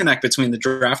the disconnect between the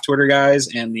draft Twitter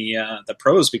guys and the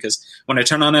pros? Because when I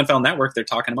turn on NFL Network, they're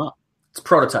talking them up. It's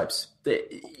prototypes.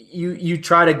 You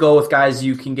try to go with guys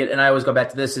you can get, and I always go back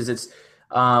to this: it's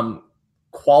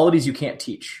qualities you can't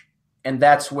teach, and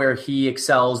that's where he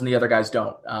excels and the other guys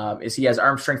don't. Is he has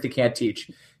arm strength he can't teach.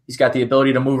 He's got the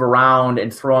ability to move around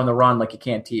and throw on the run like you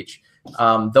can't teach.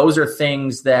 Those are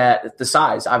things that the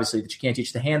size, obviously, that you can't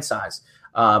teach, the hand size,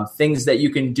 things that you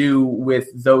can do with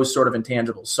those sort of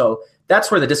intangibles. So that's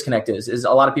where the disconnect is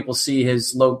a lot of people see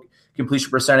his low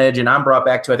completion percentage. And I'm brought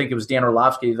back to, I think it was Dan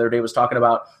Orlovsky the other day was talking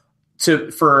about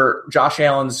for Josh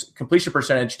Allen's completion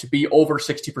percentage to be over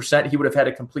 60%, he would have had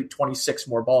to complete 26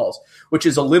 more balls, which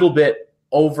is a little bit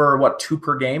over 2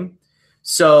 per game.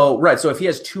 So if he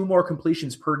has 2 more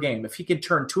completions per game, if he can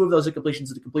turn 2 of those incompletions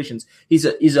into completions, he's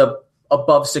a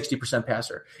above 60%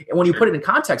 passer. And when you put it in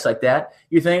context like that,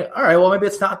 you think, all right, well, maybe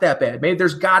it's not that bad. Maybe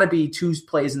there's got to be 2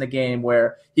 plays in the game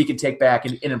where he can take back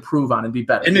and improve on and be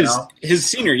better. In his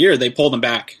senior year, they pulled him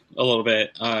back a little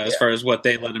bit as far as what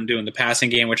they let him do in the passing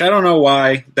game, which I don't know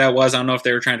why that was. I don't know if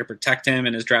they were trying to protect him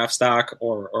in his draft stock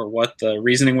or what the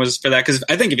reasoning was for that. Because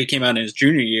I think if he came out in his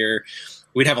junior year,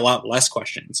 we'd have a lot less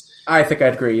questions. I think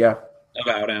I'd agree, yeah.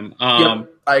 About him. I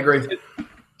agree.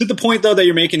 To the point, though, that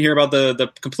you're making here about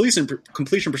the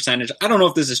completion percentage, I don't know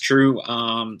if this is true.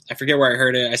 I forget where I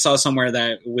heard it. I saw somewhere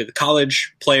that with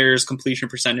college players' completion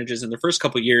percentages in the first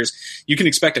couple of years, you can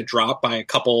expect a drop by a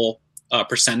couple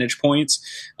percentage points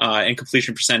in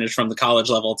completion percentage from the college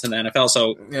level to the NFL.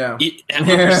 So,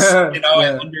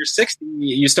 under 60,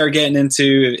 you start getting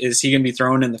into, is he going to be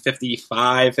thrown in the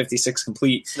 55, 56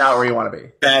 complete? It's not where you want to be.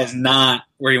 That is not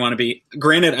where you want to be.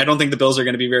 Granted, I don't think the Bills are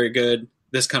going to be very good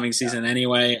this coming season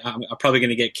anyway. I'm probably going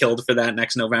to get killed for that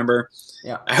next November.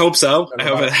 Yeah, I hope so.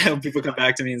 I hope people come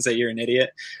back to me and say you're an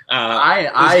idiot.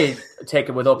 I take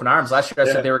it with open arms. Last year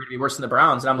I said they were going to be worse than the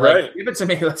Browns, and I'm like, give it to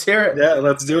me. Let's hear it. Yeah,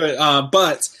 let's do it.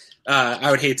 But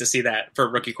I would hate to see that for a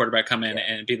rookie quarterback come in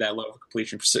and be that low of a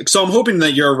completion percentage. So I'm hoping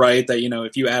that you're right, that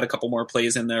if you add a couple more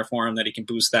plays in there for him, that he can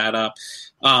boost that up.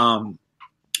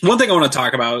 One thing I want to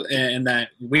talk about, and that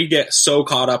we get so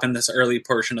caught up in this early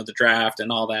portion of the draft and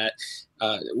all that,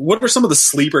 what are some of the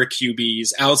sleeper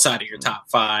QBs outside of your top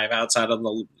 5, outside of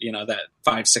the that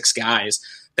 5-6 guys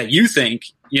that you think?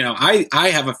 I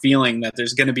have a feeling that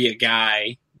there's going to be a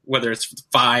guy, whether it's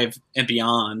 5 and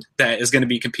beyond, that is going to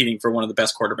be competing for one of the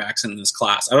best quarterbacks in this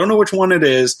class. I don't know which one it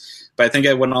is, but I think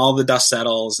when all the dust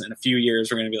settles in a few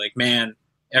years, we're going to be like, man,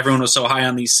 everyone was so high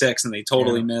on these 6 and they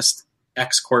totally missed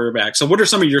X quarterback. So what are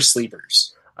some of your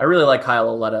sleepers? I really like Kyle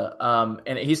Oleta,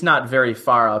 and he's not very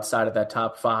far outside of that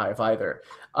top 5 either.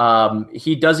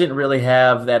 He doesn't really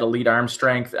have that elite arm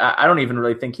strength. I don't even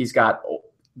really think he's got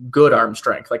good arm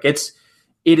strength. Like it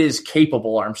is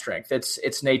capable arm strength.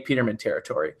 It's Nate Peterman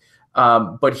territory.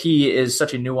 But he is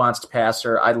such a nuanced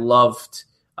passer. I loved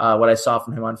what I saw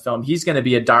from him on film. He's going to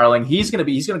be a darling. He's going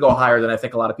to go higher than I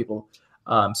think a lot of people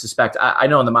suspect. I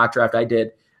know in the mock draft I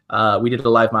did. We did a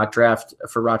live mock draft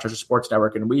for Rochester Sports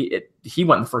Network, and he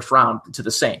went in the first round to the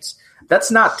Saints.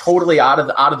 That's not totally out of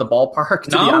the ballpark,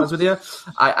 to be honest with you.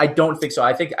 I don't think so.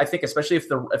 I think especially if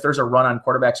there's a run on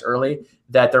quarterbacks early,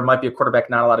 that there might be a quarterback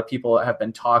not a lot of people have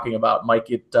been talking about might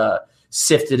get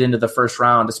sifted into the first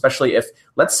round, especially if,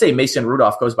 let's say, Mason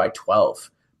Rudolph goes by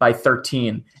 12, by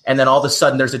 13, and then all of a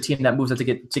sudden there's a team that moves up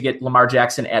to get Lamar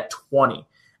Jackson at 20.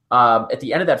 At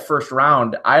the end of that first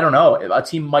round, I don't know. A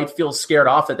team might feel scared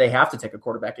off that they have to take a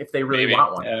quarterback if they really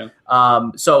want one.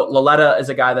 Yeah. So Laletta is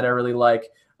a guy that I really like.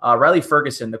 Riley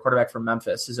Ferguson, the quarterback from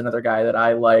Memphis, is another guy that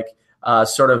I like.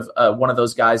 Sort of one of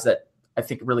those guys that I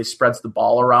think really spreads the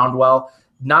ball around well.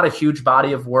 Not a huge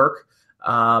body of work,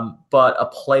 but a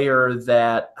player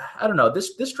that, I don't know,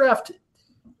 this draft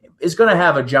is going to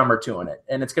have a gem or two in it.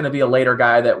 And it's going to be a later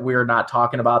guy that we're not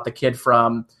talking about. The kid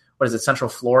from, Central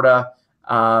Florida.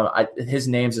 His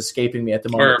name's escaping me at the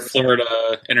moment. Or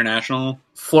Florida International.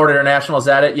 Florida International, is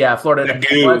that it? Yeah, Florida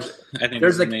International. I think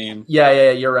there's the name.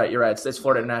 Yeah, you're right. It's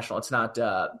Florida International. It's not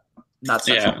Central.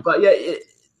 Yeah. But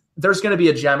there's going to be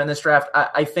a gem in this draft.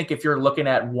 I think if you're looking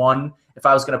at one, if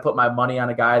I was going to put my money on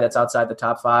a guy that's outside the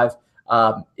top 5,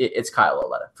 it's Kyle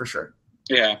Oleta for sure.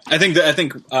 Yeah, I think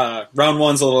round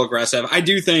one's a little aggressive. I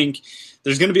do think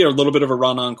there's going to be a little bit of a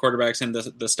run on quarterbacks in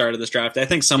the start of this draft. I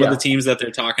think some of the teams that they're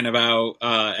talking about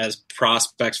as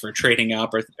prospects for trading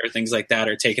up or things like that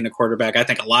are taking a quarterback. I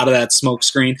think a lot of that smoke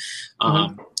screen.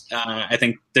 I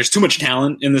think there's too much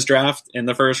talent in this draft in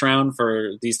the first round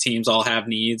for these teams all have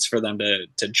needs for them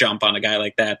to jump on a guy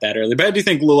like that early. But I do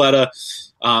think Laletta,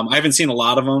 I haven't seen a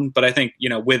lot of them, but I think,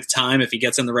 with time, if he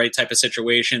gets in the right type of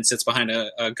situation, sits behind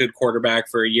a good quarterback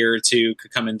for a year or two,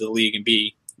 could come into the league and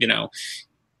be,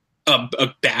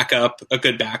 a backup, a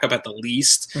good backup at the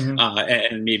least,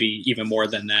 and maybe even more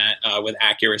than that with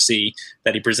accuracy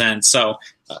that he presents. So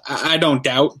I don't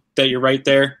doubt that you're right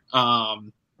there.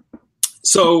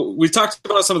 So we've talked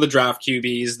about some of the draft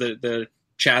QBs, the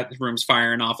chat room's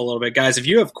firing off a little bit. Guys, if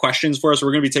you have questions for us,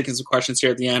 we're going to be taking some questions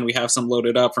here at the end. We have some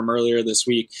loaded up from earlier this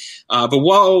week. But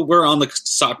while we're on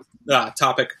the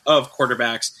topic of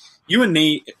quarterbacks, you and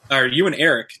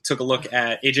Eric took a look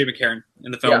at AJ McCarron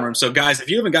in the film room. So guys, if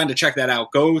you haven't gotten to check that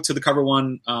out, go to the Cover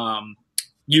One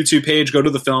YouTube page, go to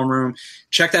the film room,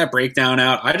 check that breakdown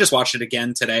out. I just watched it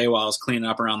again today while I was cleaning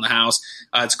up around the house.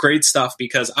 It's great stuff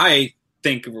because I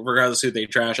think regardless who they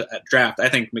draft, I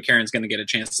think McCarron's going to get a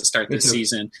chance to start this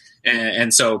season.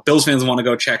 And so Bills fans want to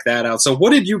go check that out. So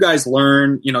what did you guys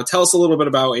learn? Tell us a little bit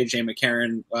about AJ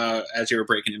McCarron as you were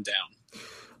breaking him down.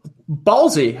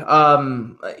 Ballsy,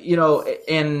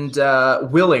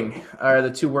 and willing are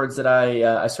the two words that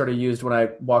I sort of used when I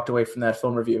walked away from that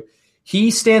film review.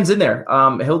 He stands in there.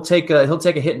 He'll take a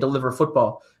hit and deliver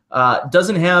football.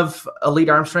 Doesn't have elite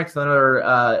arm strength.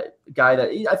 Another guy that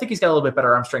I think he's got a little bit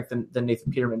better arm strength than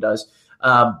Nathan Peterman does.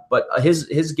 But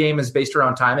his game is based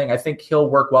around timing. I think he'll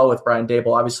work well with Brian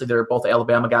Daboll. Obviously, they're both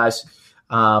Alabama guys,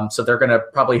 so they're going to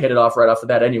probably hit it off right off the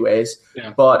bat, anyways.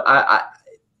 Yeah. But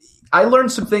I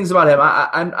learned some things about him.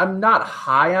 I'm not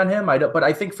high on him. But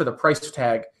I think for the price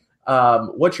tag,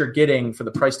 what you're getting for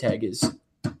the price tag is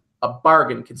a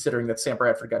bargain, considering that Sam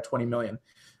Bradford got $20 million.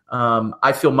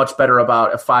 I feel much better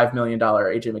about a $5 million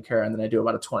AJ McCarron than I do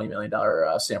about a $20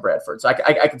 million Sam Bradford. So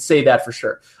I can say that for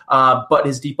sure. But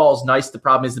his deep ball is nice. The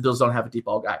problem is the Bills don't have a deep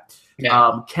ball guy.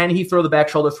 Yeah. Can he throw the back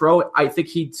shoulder throw? I think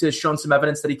he's shown some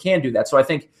evidence that he can do that. So I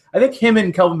think him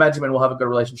and Kelvin Benjamin will have a good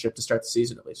relationship to start the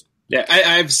season at least. Yeah,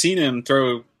 I've seen him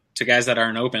throw to guys that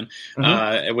aren't open,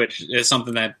 which is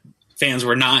something that fans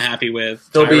were not happy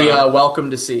with. They'll be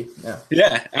welcome to see.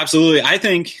 Yeah, absolutely. I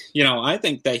think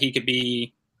that he could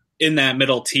be in that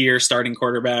middle tier starting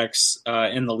quarterbacks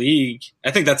in the league.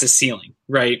 I think that's a ceiling,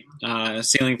 right?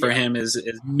 Ceiling for him is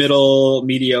middle,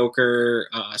 mediocre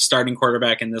starting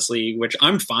quarterback in this league, which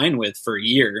I'm fine with for a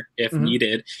year if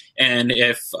needed. And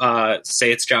if,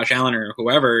 say it's Josh Allen or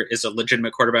whoever is a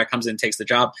legitimate quarterback comes in and takes the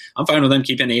job, I'm fine with them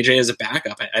keeping AJ as a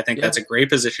backup. I think that's a great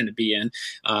position to be in,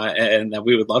 and that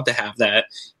we would love to have that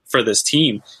for this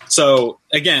team. So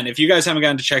again, if you guys haven't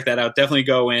gotten to check that out, definitely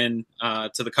go in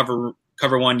to the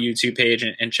Cover One YouTube page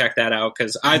and check that out,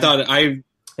 because I thought I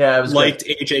liked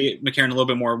AJ McCarron a little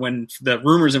bit more when the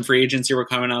rumors and free agency were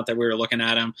coming out that we were looking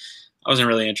at him. I wasn't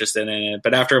really interested in it,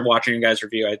 but after watching you guys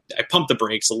review, I pumped the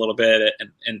brakes a little bit,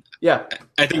 and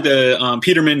I think the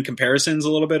Peterman comparisons a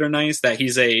little bit are nice. That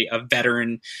he's a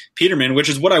veteran Peterman, which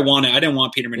is what I wanted. I didn't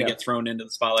want Peterman to get thrown into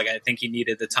the spot. Like, I think he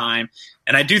needed the time,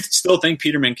 and I do still think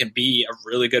Peterman can be a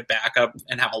really good backup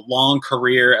and have a long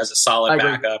career as a solid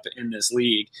backup in this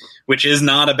league, which is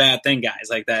not a bad thing, guys.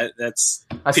 Like that's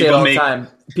I say it all the time.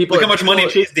 Look how much money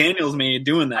Chase Daniels made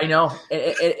doing that. I know.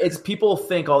 It's people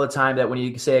think all the time that when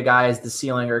you say a guy is the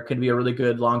ceiling or could be a really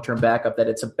good long-term backup, that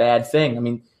it's a bad thing. I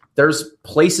mean, there's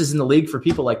places in the league for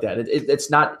people like that. It's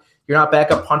not, you're not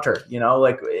backup punter,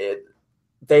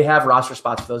 they have roster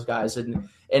spots for those guys. And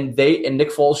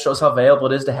Nick Foles shows how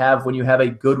valuable it is to have when you have a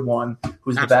good one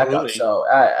who's the backup. So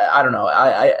I don't know.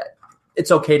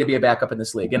 It's okay to be a backup in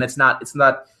this league, and it's not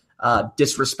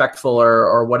disrespectful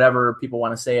or whatever people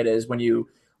want to say it is when you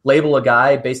label a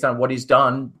guy based on what he's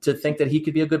done to think that he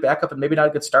could be a good backup and maybe not a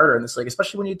good starter in this league,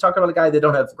 especially when you talk about a guy that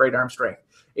don't have great arm strength.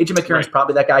 AJ McCarron's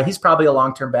probably that guy. He's probably a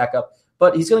long-term backup,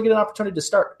 but he's going to get an opportunity to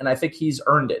start, and I think he's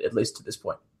earned it, at least to this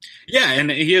point. Yeah, and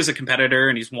he is a competitor,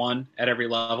 and he's won at every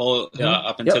level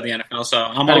up into the NFL. So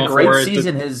I'm had all a great for it.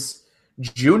 Season his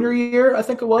junior year, I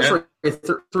think it was, where he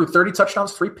threw 30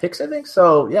 touchdowns, 3 picks, I think.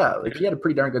 So, he had a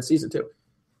pretty darn good season, too.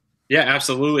 Yeah,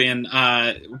 absolutely. And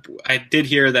I did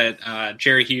hear that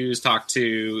Jerry Hughes talked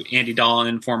to Andy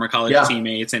Dalton, former college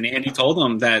teammates, and Andy told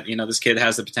him that, this kid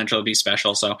has the potential to be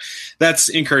special. So that's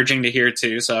encouraging to hear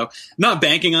too. So not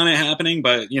banking on it happening,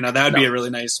 but, that would be a really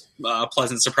nice,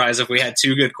 pleasant surprise if we had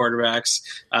 2 good quarterbacks.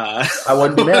 I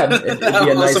wouldn't be mad.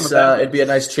 It'd be a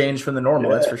nice change from the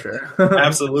normal, that's for sure.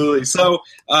 Absolutely. So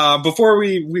before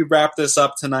we wrap this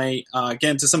up tonight,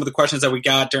 again, to some of the questions that we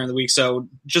got during the week. So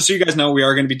just so you guys know, we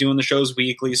are going to be doing the shows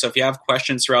weekly, so if you have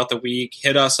questions throughout the week,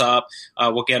 hit us up.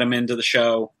 We'll get them into the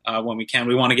show when we can.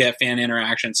 We want to get fan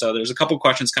interaction, so there's a couple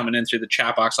questions coming in through the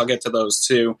chat box. I'll get to those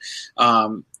too.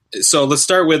 So let's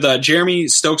start with Jeremy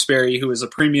Stokesbury, who is a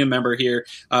premium member here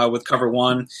with Cover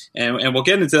One, and we'll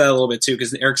get into that a little bit too,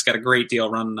 because Eric's got a great deal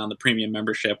running on the premium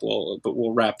membership. But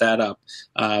we'll wrap that up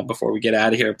before we get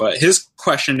out of here. But his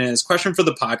question for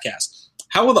the podcast: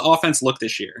 how will the offense look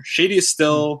this year? Shady is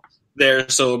still there,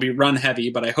 so it'll be run heavy,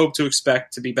 but I hope to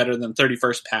expect to be better than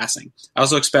 31st passing. I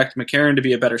also expect McCarron to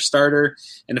be a better starter,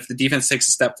 and if the defense takes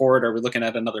a step forward, are we looking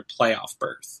at another playoff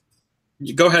berth?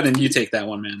 Go ahead and you take that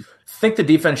one, man. I think the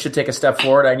defense should take a step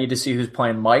forward. I need to see who's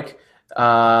playing Mike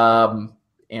and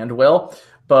Will,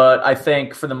 but I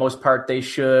think for the most part they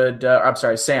should. I'm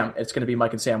sorry, Sam. It's going to be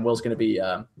Mike and Sam. Will's going to be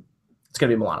it's going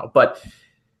to be Milano, but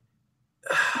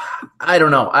I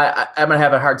don't know. I'm going to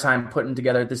have a hard time putting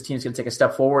together this team's going to take a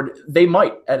step forward. They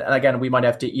might, and again, we might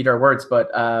have to eat our words, but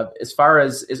as far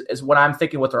as what I'm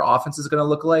thinking what their offense is going to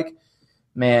look like,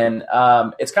 Man,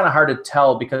 it's kind of hard to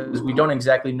tell because we don't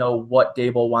exactly know what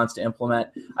Dable wants to implement.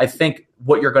 I think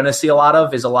what you're going to see a lot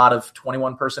of is a lot of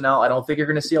 21 personnel. I don't think you're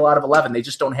going to see a lot of 11. They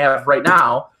just don't have right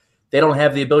now. They don't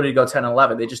have the ability to go 10 and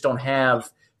 11. They just don't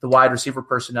have the wide receiver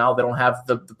personnel. They don't have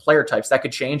the player types. That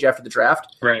could change after the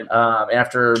draft, right?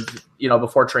 After,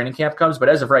 before training camp comes. But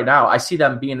as of right now, I see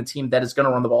them being a team that is going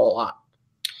to run the ball a lot.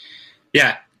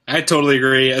 Yeah, I totally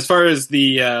agree. As far as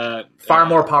the far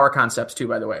more power concepts too,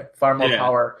 by the way, far more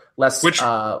power, less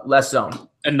zone.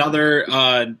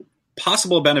 Another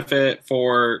possible benefit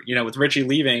for with Richie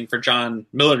leaving, for John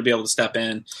Miller to be able to step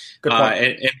in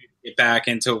and get back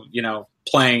into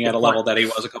playing at a level that he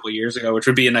was a couple of years ago, which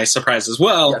would be a nice surprise as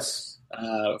well. Yes.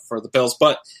 For the Bills.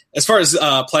 But as far as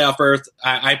playoff berth,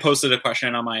 I posted a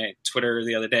question on my Twitter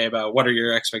the other day about what are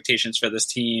your expectations for this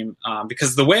team?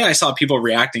 Because the way I saw people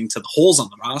reacting to the holes on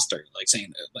the roster, like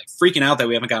saying, like freaking out that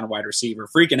we haven't gotten a wide receiver,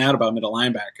 freaking out about middle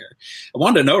linebacker. I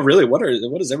wanted to know really what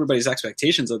is everybody's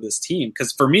expectations of this team?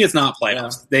 Because for me, it's not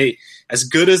playoffs. Yeah. They, as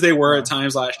good as they were at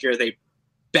times last year, they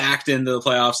backed into the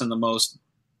playoffs in the most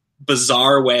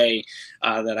bizarre way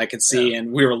that I could see,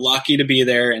 and we were lucky to be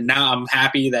there, and now I'm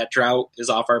happy that drought is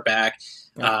off our back.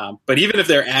 But even if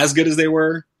they're as good as they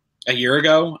were a year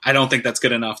ago, I don't think that's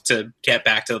good enough to get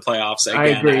back to the playoffs again. I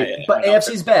agree. But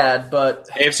AFC's bad, but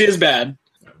AFC is bad.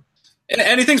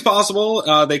 Anything's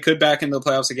possible. They could back into the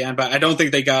playoffs again, but I don't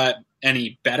think they got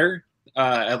any better,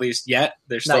 at least yet.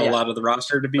 There's still a lot of the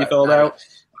roster to be filled out.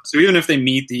 So even if they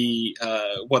meet the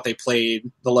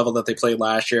level that they played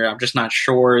last year, I'm just not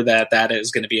sure that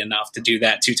is going to be enough to do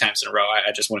that 2 times in a row.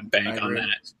 I just wouldn't bank on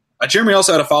that. Jeremy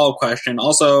also had a follow-up question.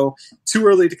 Also, too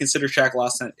early to consider Shaq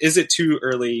Lawson. Is it too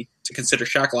early to consider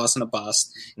Shaq Lawson a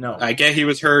bust? No. I get he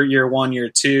was hurt year 1, year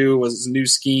 2, was a new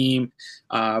scheme,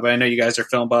 but I know you guys are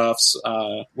film buffs.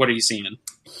 What are you seeing?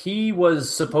 He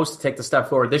was supposed to take the step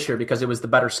forward this year because it was the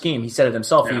better scheme. He said it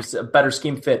himself. Yeah. He's a better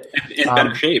scheme fit. In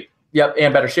better shape. Yep,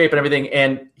 and better shape and everything.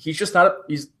 And he's just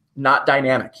he's not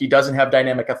dynamic. He doesn't have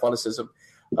dynamic athleticism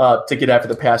to get after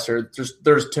the passer.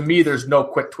 There's no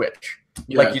quick twitch.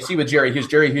 Yeah. Like you see with Jerry Hughes.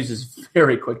 Jerry Hughes is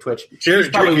very quick twitch. Jerry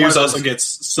Hughes also gets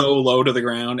so low to the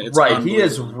ground. It's right. He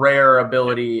has rare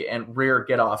ability and rare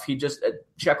get off. He just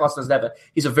Shaq Lawson doesn't have that.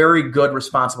 He's a very good,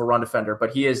 responsible run defender,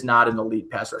 but he is not an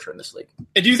elite pass rusher in this league.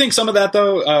 And do you think some of that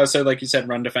though? So like you said,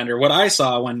 run defender. What I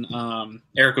saw when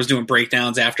Eric was doing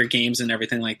breakdowns after games and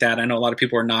everything like that, I know a lot of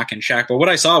people were knocking Shaq, but what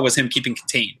I saw was him keeping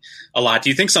contained a lot. Do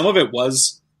you think some of it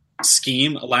was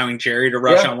scheme, allowing Jerry to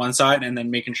rush on one side and then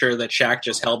making sure that Shaq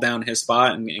just held down his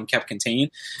spot and kept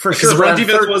contained? For sure. The run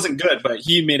defense wasn't good, but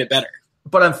he made it better.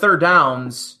 But on third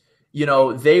downs,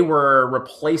 they were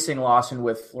replacing Lawson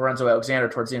with Lorenzo Alexander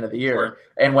towards the end of the year. Sure.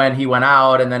 And when he went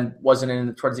out and then wasn't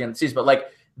in towards the end of the season,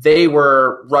 but they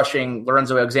were rushing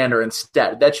Lorenzo Alexander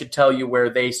instead. That should tell you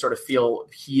where they sort of feel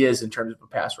he is in terms of a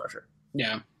pass rusher.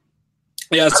 Yeah.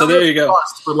 Yeah, so there you go.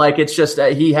 But it's just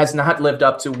he has not lived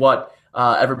up to what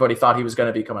everybody thought he was going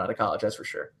to be coming out of college, that's for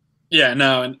sure. Yeah,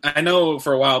 no, and I know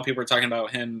for a while people were talking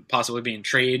about him possibly being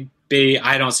trade bait.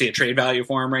 I don't see a trade value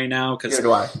for him right now because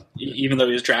even though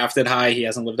he was drafted high, he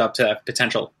hasn't lived up to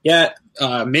potential yet.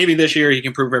 Maybe this year he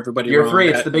can prove everybody wrong. Year 3,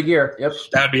 it's the big year. Yep,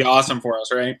 that'd be awesome for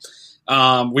us, right?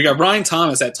 We got Ryan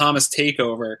Thomas at Thomas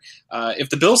Takeover. If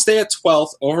the Bills stay at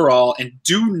 12th overall and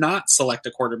do not select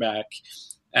a quarterback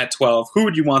at 12, who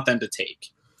would you want them to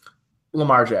take?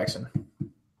 Lamar Jackson.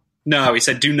 No, he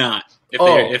said do not.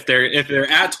 If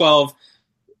they're at 12,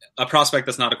 a prospect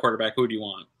that's not a quarterback, who do you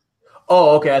want?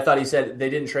 Oh, okay. I thought he said they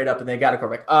didn't trade up and they got a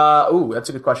quarterback. That's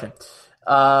a good question.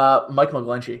 Mike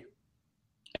McGlinchey.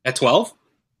 At 12?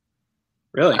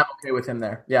 Really? I'm okay with him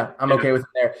there. Yeah, I'm okay with him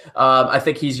there. I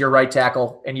think he's your right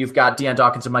tackle, and you've got Deion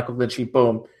Dawkins and Michael Lynch.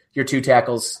 Boom. Your 2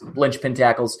 tackles, linchpin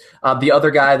tackles. The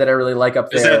other guy that I really like up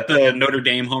there. Is that the Notre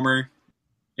Dame homer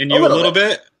in you a little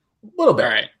bit? A little bit.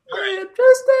 All right.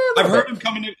 Just I've heard him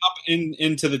coming up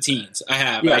into the teens. I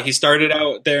have. Yeah. He started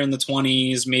out there in the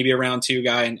 20s, maybe a round 2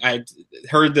 guy, and I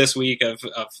heard this week of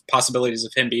possibilities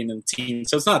of him being in the teens.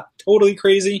 So it's not totally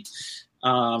crazy.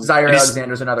 Zaire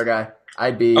Alexander's another guy.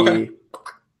 I'd be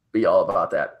all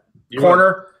about that.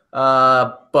 Corner,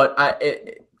 but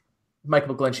Mike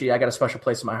McGlinchey, I got a special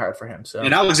place in my heart for him. So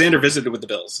and Alexander visited with the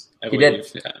Bills. I believe.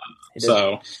 He did.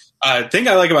 So the thing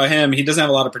I like about him, he doesn't have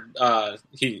a lot of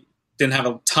he didn't have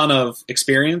a ton of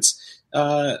experience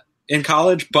in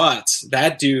college, but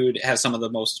that dude has some of the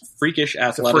most freakish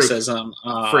athleticism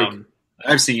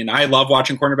I've seen. I love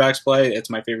watching cornerbacks play. It's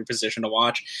my favorite position to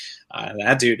watch.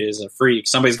 That dude is a freak.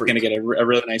 Somebody's going to get a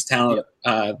really nice talent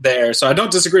there. So I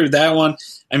don't disagree with that one.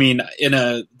 I mean, in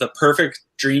the perfect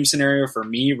dream scenario for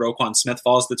me, Roquan Smith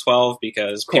falls to 12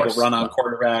 because people run on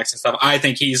quarterbacks and stuff. I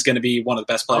think he's going to be one of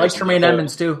the best players. I like Tremaine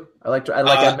Edmonds too. I like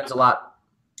Edmonds a lot.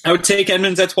 I would take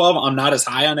Edmonds at 12. I'm not as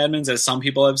high on Edmonds as some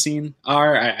people have seen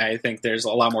are. I think there's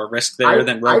a lot more risk there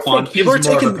than Roquan. I think people are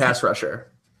taking of a pass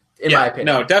rusher, in my opinion.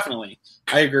 No, definitely.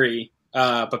 I agree.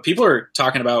 But people are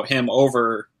talking about him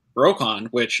over Roquan,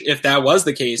 which if that was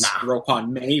the case, Roquan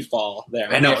may fall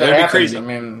there. I know. It'd be crazy.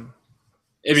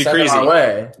 It'd be crazy.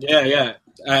 Yeah.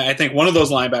 I think one of those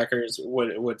linebackers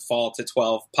would fall to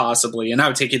 12 possibly, and I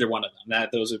would take either one of them.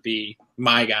 Those would be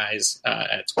my guys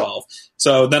at 12.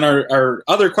 So then our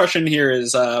other question here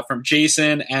is from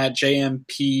Jason at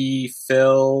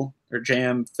JMPPhil or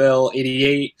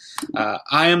JMPhil88.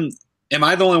 Am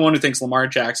I the only one who thinks Lamar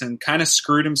Jackson kind of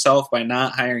screwed himself by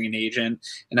not hiring an agent,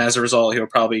 and as a result, he'll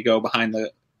probably go behind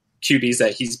the QBs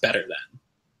that he's better than?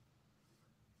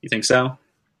 You think so?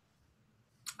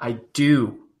 I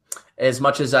do. As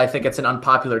much as I think it's an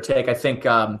unpopular take, I think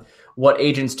what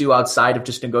agents do outside of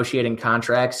just negotiating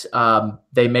contracts,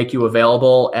 they make you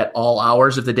available at all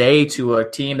hours of the day to a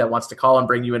team that wants to call and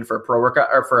bring you in for a pro workout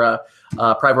or for a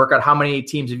private workout. How many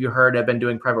teams have you heard have been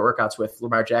doing private workouts with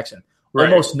Lamar Jackson? Right.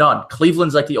 Almost none.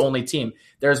 Cleveland's like the only team.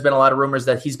 There's been a lot of rumors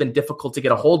that he's been difficult to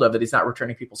get a hold of, that he's not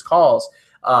returning people's calls.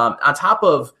 On top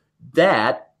of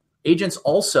that, agents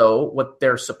also, what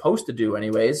they're supposed to do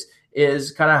anyways,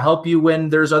 is kind of help you when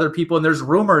there's other people and there's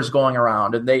rumors going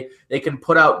around, and they can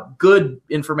put out good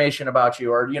information about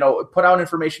you, or, put out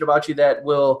information about you that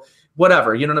will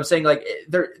whatever, you know what I'm saying? Like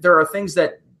there are things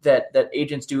that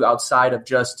agents do outside of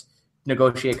just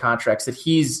negotiate contracts that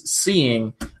he's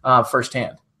seeing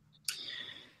firsthand.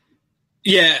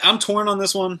 Yeah, I'm torn on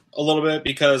this one a little bit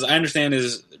because I understand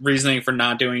his reasoning for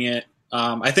not doing it.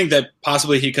 I think that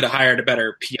possibly he could have hired a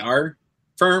better PR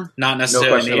firm, not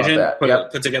necessarily an agent,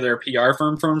 put together a PR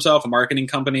firm for himself, a marketing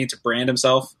company to brand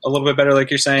himself a little bit better, like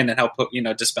you're saying, and help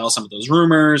dispel some of those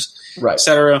rumors, right,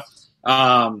 etc.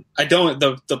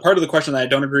 The part of the question that I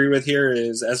don't agree with here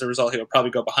is, as a result, he'll probably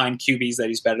go behind QBs that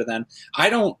he's better than. I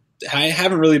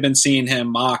haven't really been seeing him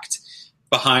mocked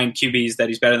behind QBs that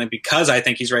he's better than, because I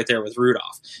think he's right there with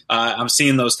Rudolph. I'm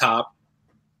seeing those top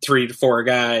 3 to 4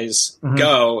 guys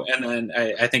go, and then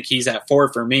I think he's at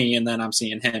 4 for me, and then I'm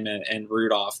seeing him and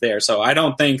Rudolph there. So I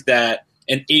don't think that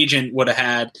an agent would have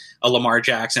had a Lamar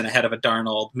Jackson ahead of a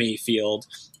Darnold, Mayfield,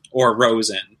 or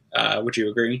Rosen. Would you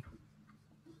agree?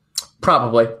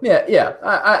 Probably. Yeah.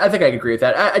 I think I agree with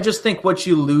that. I just think what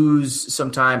you lose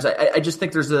sometimes, I just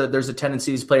think there's a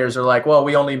tendency players are like, well,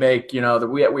 we only make,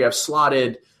 we have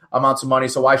slotted amounts of money,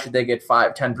 so why should they get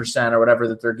 5-10% or whatever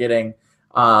that they're getting?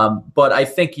 But I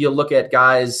think you look at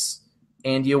guys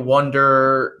and you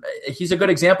wonder, he's a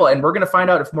good example, and we're going to find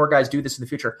out if more guys do this in the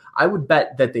future. I would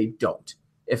bet that they don't.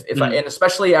 And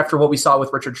especially after what we saw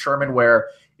with Richard Sherman, where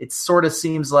it sort of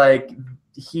seems like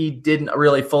he didn't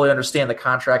really fully understand the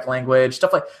contract language,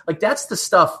 stuff like that's the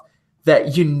stuff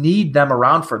that you need them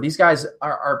around for. These guys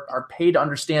are paid to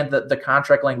understand the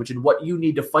contract language and what you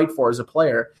need to fight for as a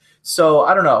player. So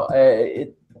I don't know.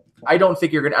 I don't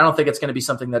think it's going to be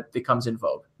something that becomes in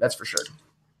vogue. That's for sure.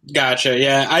 Gotcha.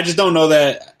 Yeah. I just don't know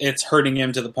that it's hurting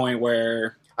him to the point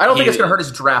where I don't think it's going to hurt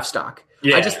his draft stock.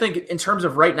 Yeah. I just think in terms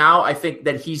of right now, I think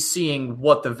that he's seeing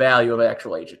what the value of an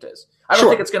actual agent is. I don't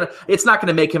think it's not going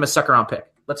to make him a second round pick.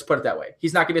 Let's put it that way.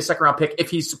 He's not going to be a second round pick. If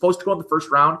he's supposed to go in the first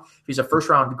round, if he's a first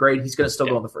round grade, he's going to still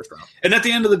go in the first round. And at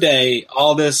the end of the day,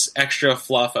 all this extra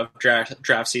fluff of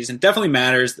draft season definitely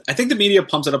matters. I think the media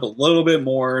pumps it up a little bit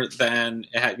more than,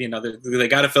 they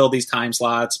got to fill these time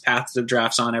slots. Path to the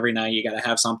draft's on every night. You got to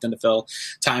have something to fill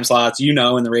time slots. In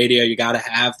the radio, you got to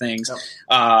have things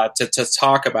to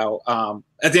talk about.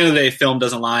 At the end of the day, film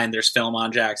doesn't lie, and there's film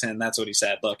on Jackson, and that's what he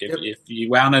said. Look, if you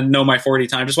want to know my 40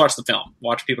 time, just watch the film.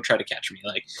 Watch people try to catch me.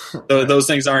 Like those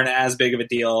things aren't as big of a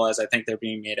deal as I think they're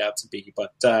being made out to be.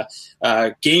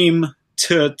 But Game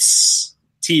Toots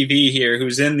TV here,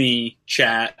 who's in the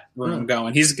chat room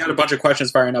going, he's got a bunch of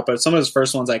questions firing up, but some of his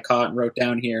first ones I caught and wrote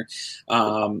down here.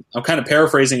 I'm kind of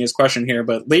paraphrasing his question here,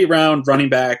 but late round running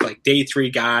back, like day 3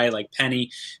 guy, like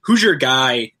Penny, who's your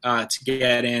guy to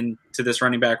get in to this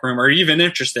running back room, or even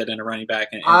interested in a running back?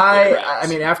 I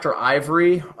mean, after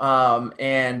Ivory,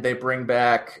 and they bring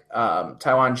back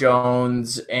Tywan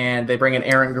Jones, and they bring in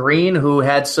Aaron Green, who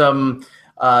had some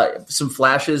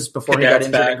flashes before he got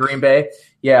injured in Green Bay.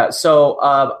 Yeah, so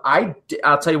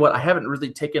I'll tell you what, I haven't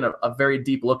really taken a very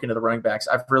deep look into the running backs.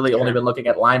 I've really only been looking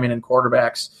at linemen and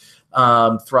quarterbacks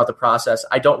throughout the process.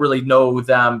 I don't really know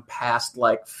them past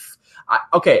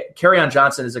Kerryon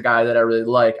Johnson is a guy that I really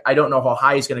like. I don't know how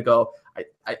high he's going to go.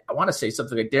 I want to say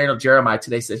something like Daniel Jeremiah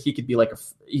today said he could be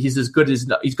he's good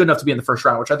enough to be in the first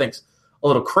round, which I think's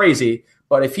little crazy.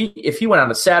 But if he went on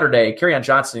a Saturday, Kerryon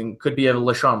Johnson could be a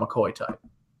LaShawn McCoy type.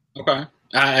 Okay.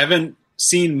 I haven't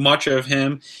seen much of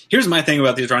him. Here's my thing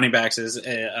about these running backs is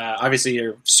obviously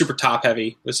you're super top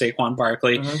heavy with Saquon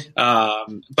Barkley.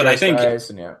 But I think,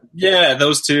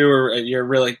 those two you're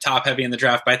really top heavy in the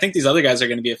draft. But I think these other guys are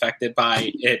going to be affected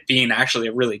by it being actually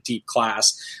a really deep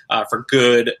class for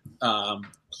good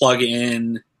plug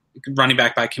in running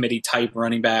back by committee type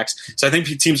running backs. So I think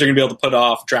teams are going to be able to put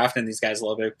off drafting these guys a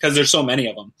little bit because there's so many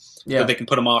of them that they can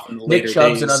put them off in the later days. Nick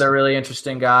Chubb's another really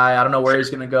interesting guy. I don't know where he's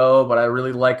going to go, but I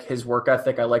really like his work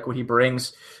ethic. I like what he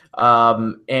brings.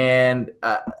 And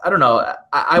I don't know.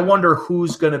 I wonder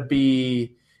who's going to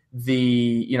be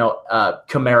the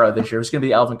Kamara this year. Who's going to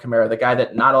be Alvin Kamara, the guy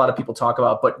that not a lot of people talk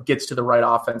about, but gets to the right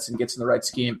offense and gets in the right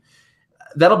scheme.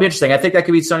 That'll be interesting. I think that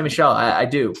could be Sonny Michel. I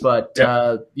do, but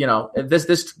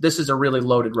this is a really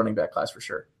loaded running back class for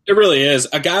sure. It really is.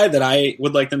 A guy that I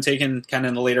would like them taking kind of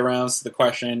in the later rounds. The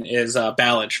question is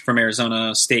Ballage from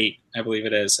Arizona State, I believe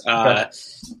it is.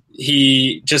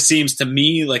 He just seems to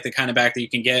me like the kind of back that you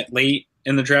can get late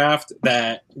in the draft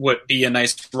that would be a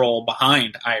nice role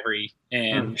behind Ivory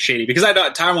and Shady, because I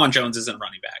thought Tywan Jones isn't a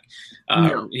running back.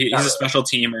 He's a special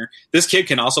teamer. This kid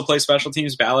can also play special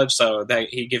teams, Ballage, so that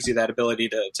he gives you that ability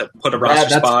to put a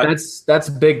roster spot. That's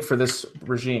big for this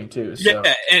regime too. So.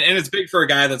 Yeah, and it's big for a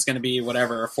guy that's going to be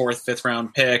whatever, a 4th, 5th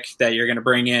round pick that you're going to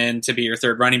bring in to be your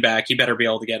third running back. He better be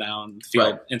able to get out on the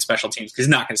field in special teams because he's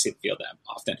not going to see the field that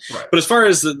often. Right. But as far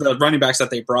as the running backs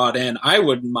that they brought in, I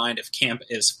wouldn't mind if camp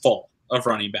is full of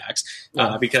running backs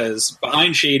because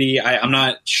behind Shady, I'm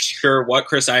not sure what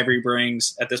Chris Ivory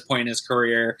brings at this point in his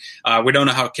career. We don't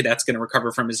know how Cadet's going to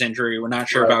recover from his injury. We're not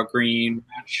sure about Green.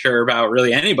 We're not sure about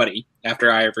really anybody after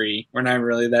Ivory. We're not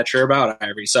really that sure about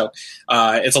Ivory. So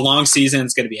it's a long season.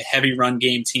 It's going to be a heavy run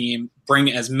game team.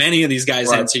 Bring as many of these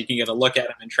guys in so you can get a look at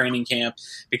them in training camp,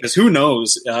 because who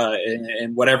knows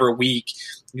in whatever week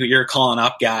you're calling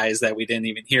up guys that we didn't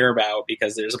even hear about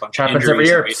because there's a bunch of injuries. Happens every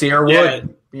year. Sierra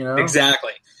Wood,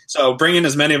 Exactly. So bring in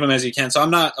as many of them as you can. So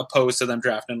I'm not opposed to them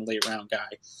drafting a late round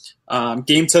guy.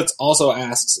 Game Toots also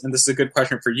asks, and this is a good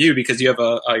question for you because you have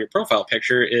your profile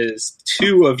picture is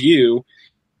 2 of you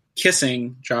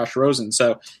kissing Josh Rosen.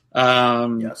 So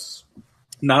yes.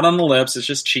 Not on the lips. It's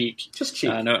just cheek. Just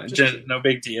cheek. No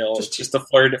big deal. Just a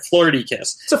flirty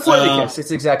kiss. It's a flirty kiss.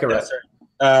 It's exactly right.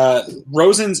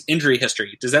 Rosen's injury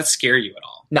history, does that scare you at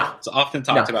all? No. It's often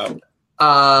talked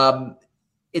about.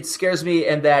 It scares me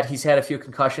in that he's had a few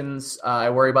concussions. I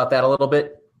worry about that a little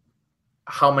bit.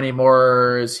 How many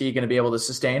more is he going to be able to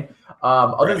sustain?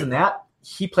 Other than that,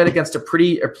 he played with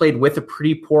a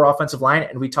pretty poor offensive line,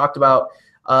 and we talked about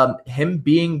him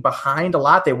being behind a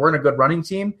lot. They weren't a good running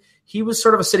team. He was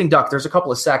sort of a sitting duck. There's a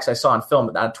couple of sacks I saw on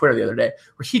film on Twitter the other day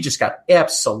where he just got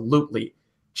absolutely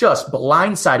just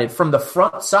blindsided from the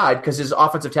front side because his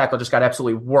offensive tackle just got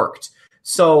absolutely worked.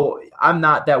 So I'm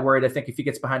not that worried. I think if he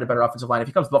gets behind a better offensive line, if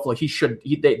he comes to Buffalo,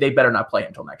 they better not play him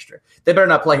until next year. They better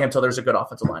not play him until there's a good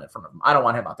offensive line in front of him. I don't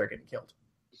want him out there getting killed.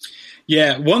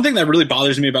 Yeah, one thing that really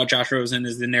bothers me about Josh Rosen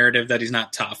is the narrative that he's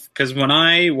not tough. Because when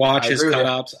I watch his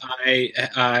cut-ups,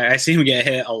 I see him get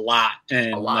hit a lot.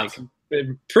 Like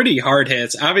pretty hard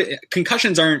hits.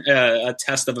 Concussions aren't a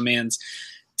test of a man's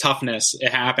toughness.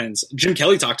 It happens. Jim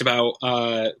Kelly talked about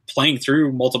playing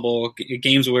through multiple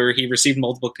games where he received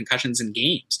multiple concussions in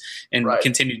games and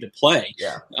continued to play.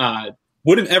 Yeah.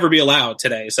 Wouldn't ever be allowed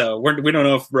today. So we don't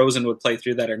know if Rosen would play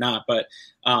through that or not, but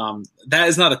that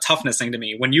is not a toughness thing to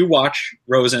me. When you watch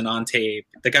Rosen on tape,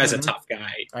 the guy's a tough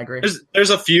guy. I agree. There's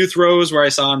a few throws where I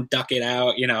saw him duck it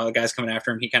out. The guy's coming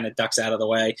after him. He kind of ducks out of the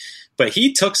way, but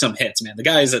he took some hits, man. The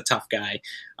guy is a tough guy.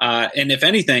 And if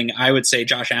anything, I would say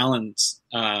Josh Allen's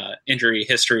injury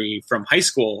history from high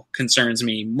school concerns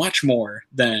me much more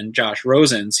than Josh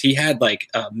Rosen's. He had like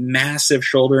a massive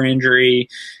shoulder injury.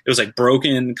 It was like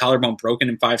collarbone broken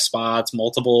in 5 spots,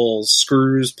 multiple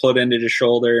screws put into his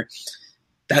shoulder.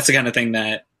 That's the kind of thing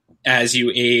that as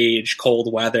you age,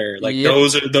 cold weather,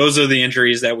 those are the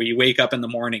injuries that when you wake up in the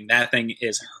morning, that thing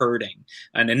is hurting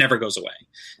and it never goes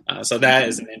away. So that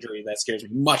is an injury that scares me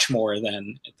much more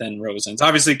than Rosen's.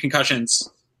 Obviously concussions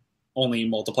only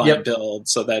multiply and build.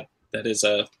 So that is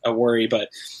a worry, but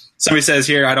somebody says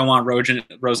here, I don't want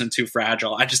Rosen too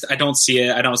fragile. I don't see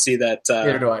it. I don't see that.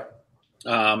 Neither do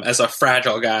I. As a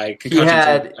fragile guy. He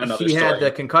had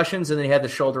the concussions and then he had the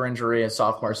shoulder injury in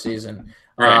sophomore season.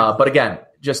 Right. But again,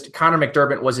 just Connor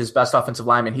McDermott was his best offensive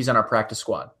lineman. He's on our practice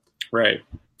squad. Right.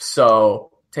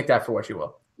 So take that for what you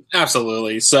will.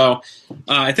 Absolutely. So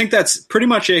I think that's pretty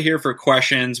much it here for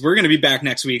questions. We're going to be back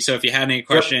next week. So if you had any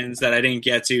questions that I didn't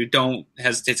get to, don't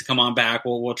hesitate to come on back.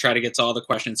 We'll try to get to all the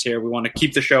questions here. We want to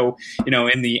keep the show,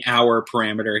 in the hour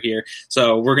parameter here.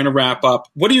 So we're going to wrap up.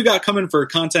 What do you got coming for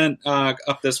content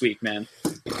up this week, man?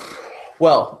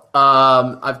 Well,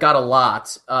 I've got a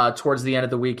lot towards the end of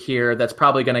the week here. That's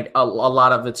probably going to, a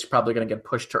lot of it's probably going to get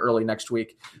pushed to early next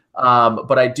week.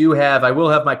 But I will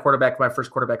have my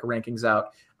first quarterback rankings out.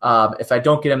 If I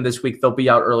don't get him this week, they'll be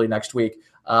out early next week.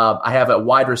 I have a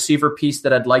wide receiver piece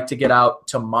that I'd like to get out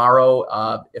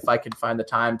tomorrow if I can find the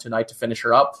time tonight to finish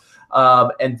her up.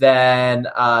 And then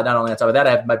not only on top of that,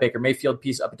 I have my Baker Mayfield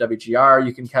piece up at WGR.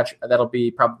 You can catch that'll be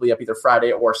probably up either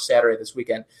Friday or Saturday this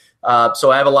weekend.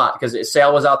 So I have a lot because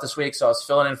Sale was out this week, so I was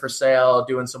filling in for Sale,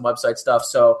 doing some website stuff.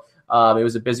 So it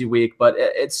was a busy week, but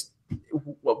it's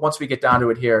once we get down to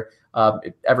it here,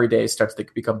 every day starts to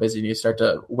become busy, and you start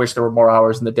to wish there were more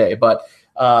hours in the day. But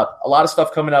a lot of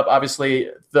stuff coming up. Obviously,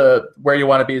 where you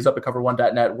want to be is up at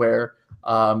cover1.net, where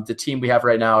the team we have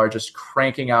right now are just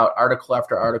cranking out article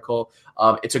after article.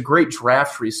 It's a great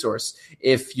draft resource.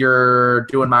 If you're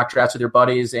doing mock drafts with your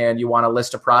buddies and you want a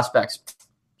list of prospects,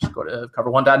 just go to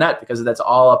cover1.net because that's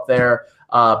all up there.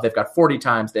 They've got 40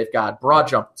 times. They've got broad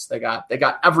jumps. They got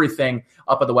everything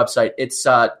up on the website. It's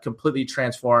completely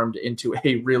transformed into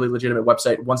a really legitimate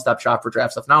website, one-stop shop for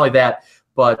draft stuff. Not only that,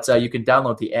 but you can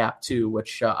download the app too,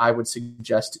 which I would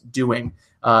suggest doing.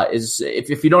 Is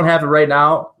if you don't have it right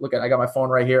now, I got my phone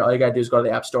right here. All you got to do is go to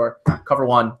the App Store, Cover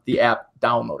One, the app,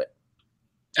 download it.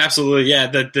 Absolutely, yeah.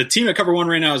 The team at Cover One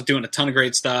right now is doing a ton of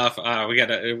great stuff.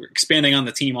 We're expanding on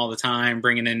the team all the time,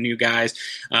 bringing in new guys.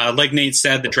 Like Nate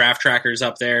said, the draft tracker is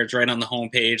up there. It's right on the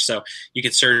homepage, so you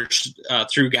can search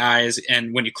through guys,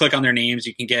 and when you click on their names,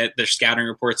 you can get their scouting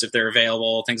reports if they're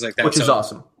available, things like that. Which is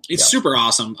awesome. It's super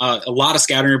awesome. A lot of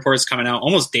scouting reports coming out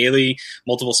almost daily,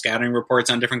 multiple scouting reports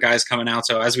on different guys coming out.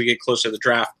 So as we get closer to the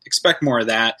draft, expect more of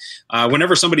that.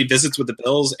 Whenever somebody visits with the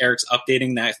Bills, Eric's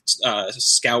updating that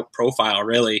scout profile,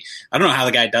 really. I don't know how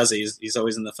the guy does it. He's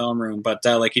always in the film room. But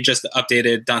he just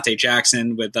updated Dante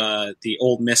Jackson with the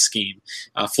Ole Miss scheme,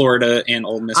 Florida and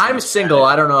Ole Miss. I'm single.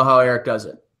 I don't know how Eric does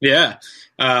it. Yeah.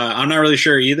 I'm not really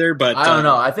sure either. But I don't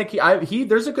know. I think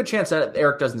there's a good chance that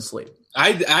Eric doesn't sleep.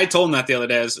 I told him that the other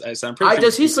day. I said, I'm pretty sure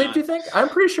does he sleep, do you think? I'm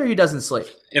pretty sure he doesn't sleep.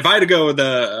 If I had to go with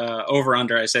the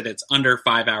over-under, I said it's under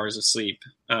 5 hours of sleep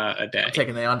a day. I'm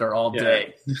taking the under all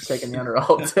day. Taking the under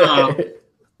all day.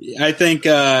 I think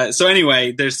so.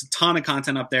 Anyway, there's a ton of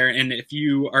content up there, and if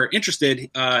you are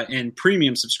interested in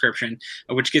premium subscription,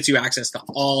 which gets you access to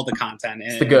all the content,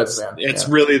 it's the goods, man. It's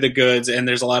really the goods, and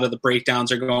there's a lot of the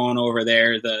breakdowns are going over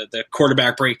there. The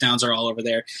quarterback breakdowns are all over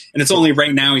there, and it's only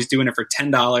right now he's doing it for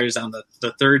 $10 on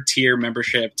the third tier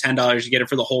membership. $10, you get it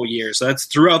for the whole year, so that's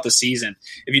throughout the season.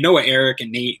 If you know what Eric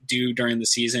and Nate do during the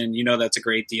season, you know that's a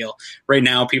great deal. Right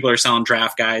now, people are selling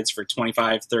draft guides for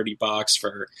 $25-$30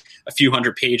 for a few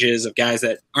hundred pages of guys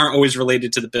that aren't always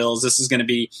related to the Bills. This is going to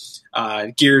be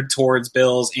geared towards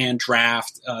Bills and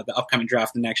draft, the upcoming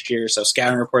draft of next year. So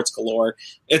scouting reports galore.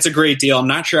 It's a great deal. I'm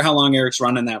not sure how long Eric's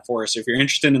running that for. So if you're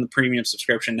interested in the premium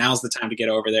subscription, now's the time to get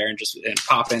over there and just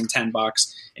pop in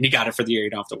 $10 and you got it for the year. You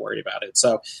don't have to worry about it.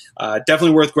 So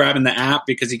definitely worth grabbing the app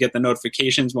because you get the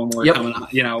notifications when we're coming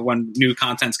out, when new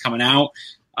content's coming out.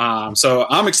 So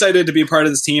I'm excited to be a part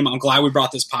of this team. I'm glad we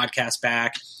brought this podcast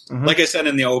back. Mm-hmm. Like I said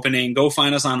in the opening, go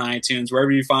find us on iTunes,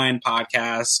 wherever you find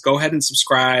podcasts. Go ahead and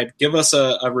subscribe. Give us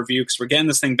a review because we're getting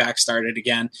this thing back started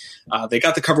again. They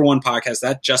got the Cover One podcast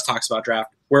that just talks about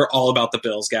draft. We're all about the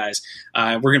Bills, guys.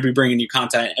 We're going to be bringing you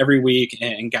content every week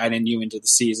and guiding you into the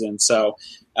season. So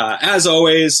as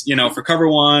always, for Cover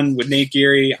One with Nate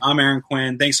Geary, I'm Aaron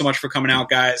Quinn. Thanks so much for coming out,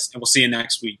 guys, and we'll see you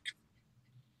next week.